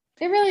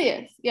 It really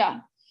is.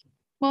 Yeah.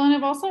 Well, and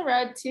I've also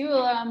read too,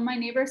 my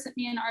neighbor sent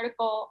me an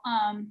article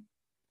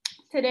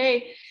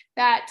today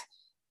that,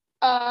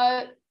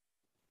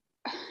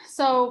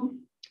 so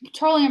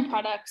petroleum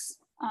products,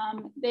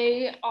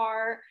 they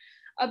are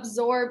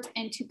absorbed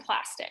into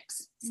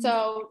plastics.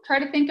 So try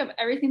to think of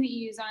everything that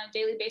you use on a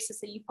daily basis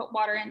that you put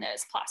water in that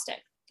is plastic.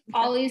 Okay.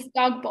 Ollie's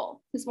dog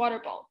bowl, his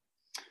water bowl.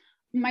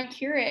 My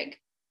Keurig,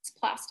 it's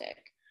plastic.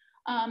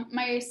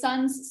 My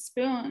son's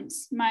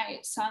spoons, my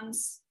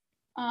son's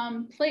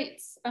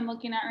Plates I'm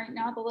looking at right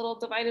now, the little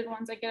divided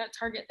ones I get at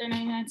Target, they're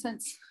 99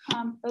 cents.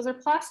 Those are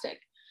plastic.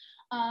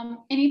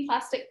 Any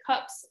plastic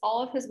cups,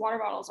 all of his water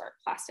bottles are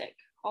plastic.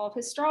 All of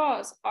his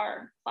straws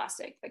are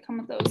plastic. They come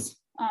with those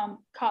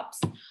cups.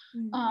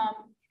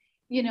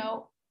 You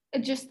know,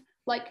 just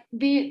like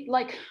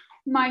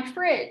my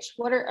fridge,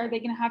 are they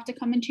going to have to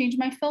come and change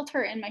my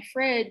filter in my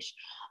fridge?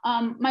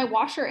 My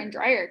washer and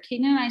dryer.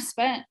 Kaden and I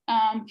spent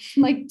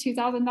like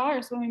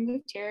 $2,000 when we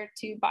moved here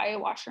to buy a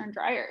washer and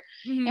dryer.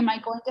 Am I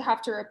going to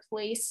have to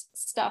replace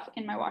stuff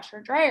in my washer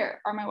and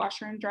dryer? Are my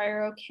washer and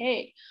dryer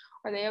okay?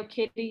 Are they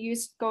okay to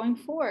use going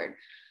forward?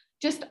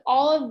 Just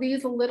all of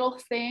these little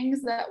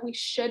things that we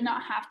should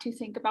not have to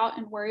think about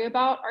and worry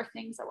about are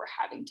things that we're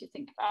having to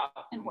think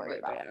about and worry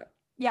about.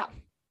 Yeah.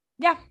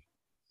 Yeah.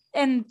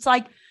 And it's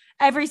like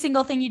every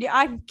single thing you do,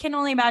 I can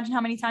only imagine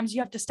how many times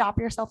you have to stop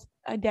yourself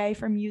a day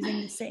from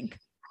using the sink.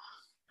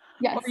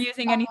 Yes. Or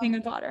using anything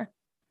with water.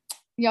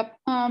 Yep.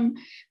 The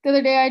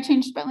other day I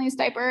changed Bentley's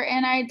diaper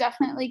and I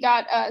definitely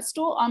got a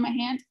stool on my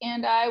hand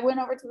and I went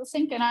over to the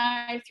sink and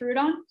I threw it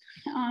on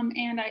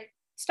and I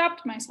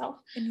stopped myself.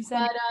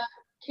 But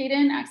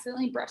Kaden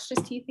accidentally brushed his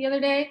teeth the other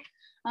day.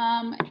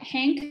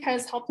 Hank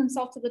has helped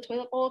himself to the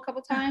toilet bowl a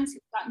couple times.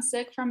 He's gotten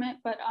sick from it,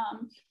 but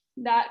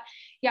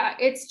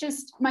it's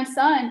just my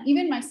son,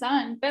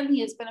 Bentley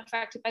has been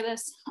affected by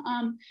this.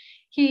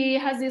 He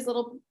has these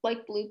little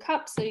like blue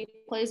cups that he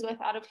plays with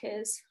out of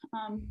his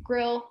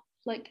grill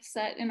like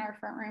set in our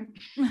front room,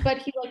 but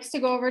he likes to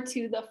go over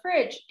to the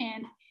fridge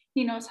and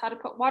he knows how to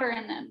put water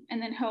in them,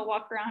 and then he'll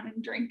walk around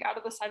and drink out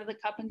of the side of the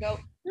cup and go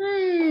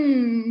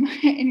and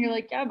you're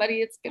like, yeah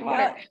buddy, it's good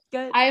water.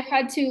 Good. I've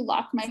had to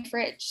lock my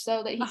fridge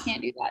so that he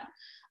can't do that.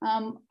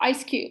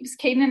 Ice cubes,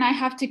 Kaden and I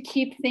have to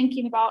keep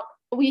thinking about,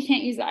 we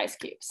can't use the ice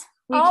cubes.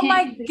 Oh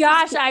my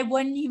gosh, I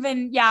wouldn't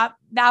even,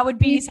 that would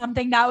be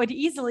something that would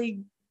easily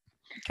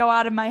go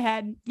out of my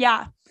head.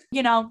 Yeah.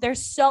 You know,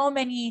 there's so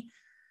many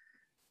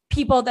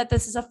people that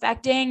this is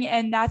affecting,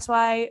 and that's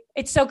why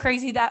it's so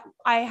crazy that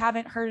I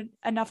haven't heard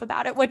enough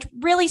about it. What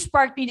really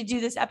sparked me to do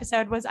this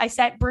episode was I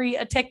sent Brie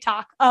a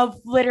TikTok of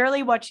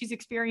literally what she's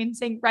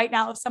experiencing right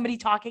now, of somebody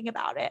talking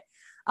about it.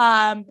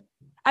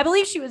 I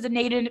believe she was a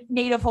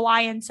native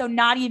Hawaiian, so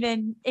not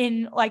even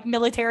in like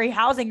military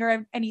housing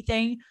or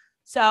anything.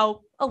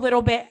 So a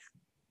little bit,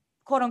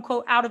 quote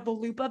unquote, out of the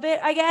loop of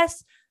it, I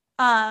guess.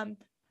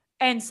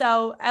 And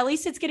so at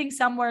least it's getting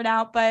some word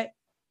out, but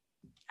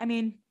I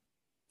mean,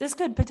 this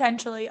could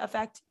potentially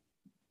affect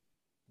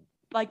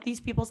like these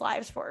people's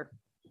lives for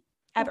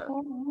ever.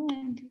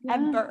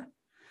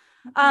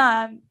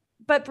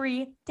 But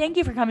Brie, thank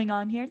you for coming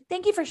on here.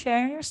 Thank you for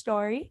sharing your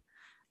story.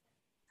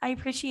 I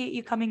appreciate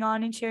you coming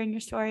on and sharing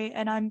your story,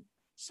 and I'm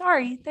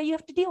sorry that you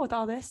have to deal with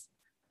all this.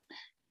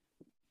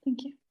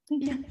 Thank you.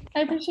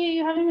 I appreciate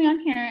you having me on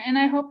here, and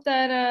I hope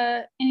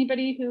that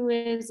anybody who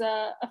is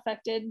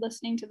affected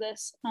listening to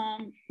this,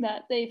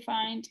 that they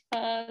find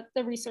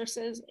the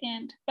resources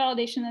and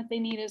validation that they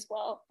need as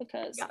well,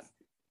 because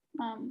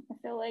I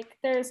feel like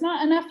there's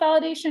not enough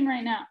validation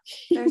right now.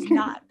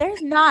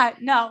 There's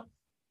not, no.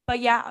 But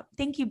yeah,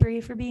 thank you,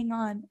 Brie, for being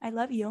on. I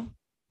love you.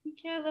 Thank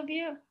you, I love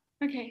you.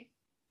 Okay.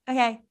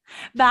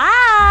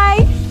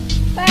 Bye.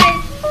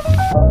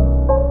 Bye.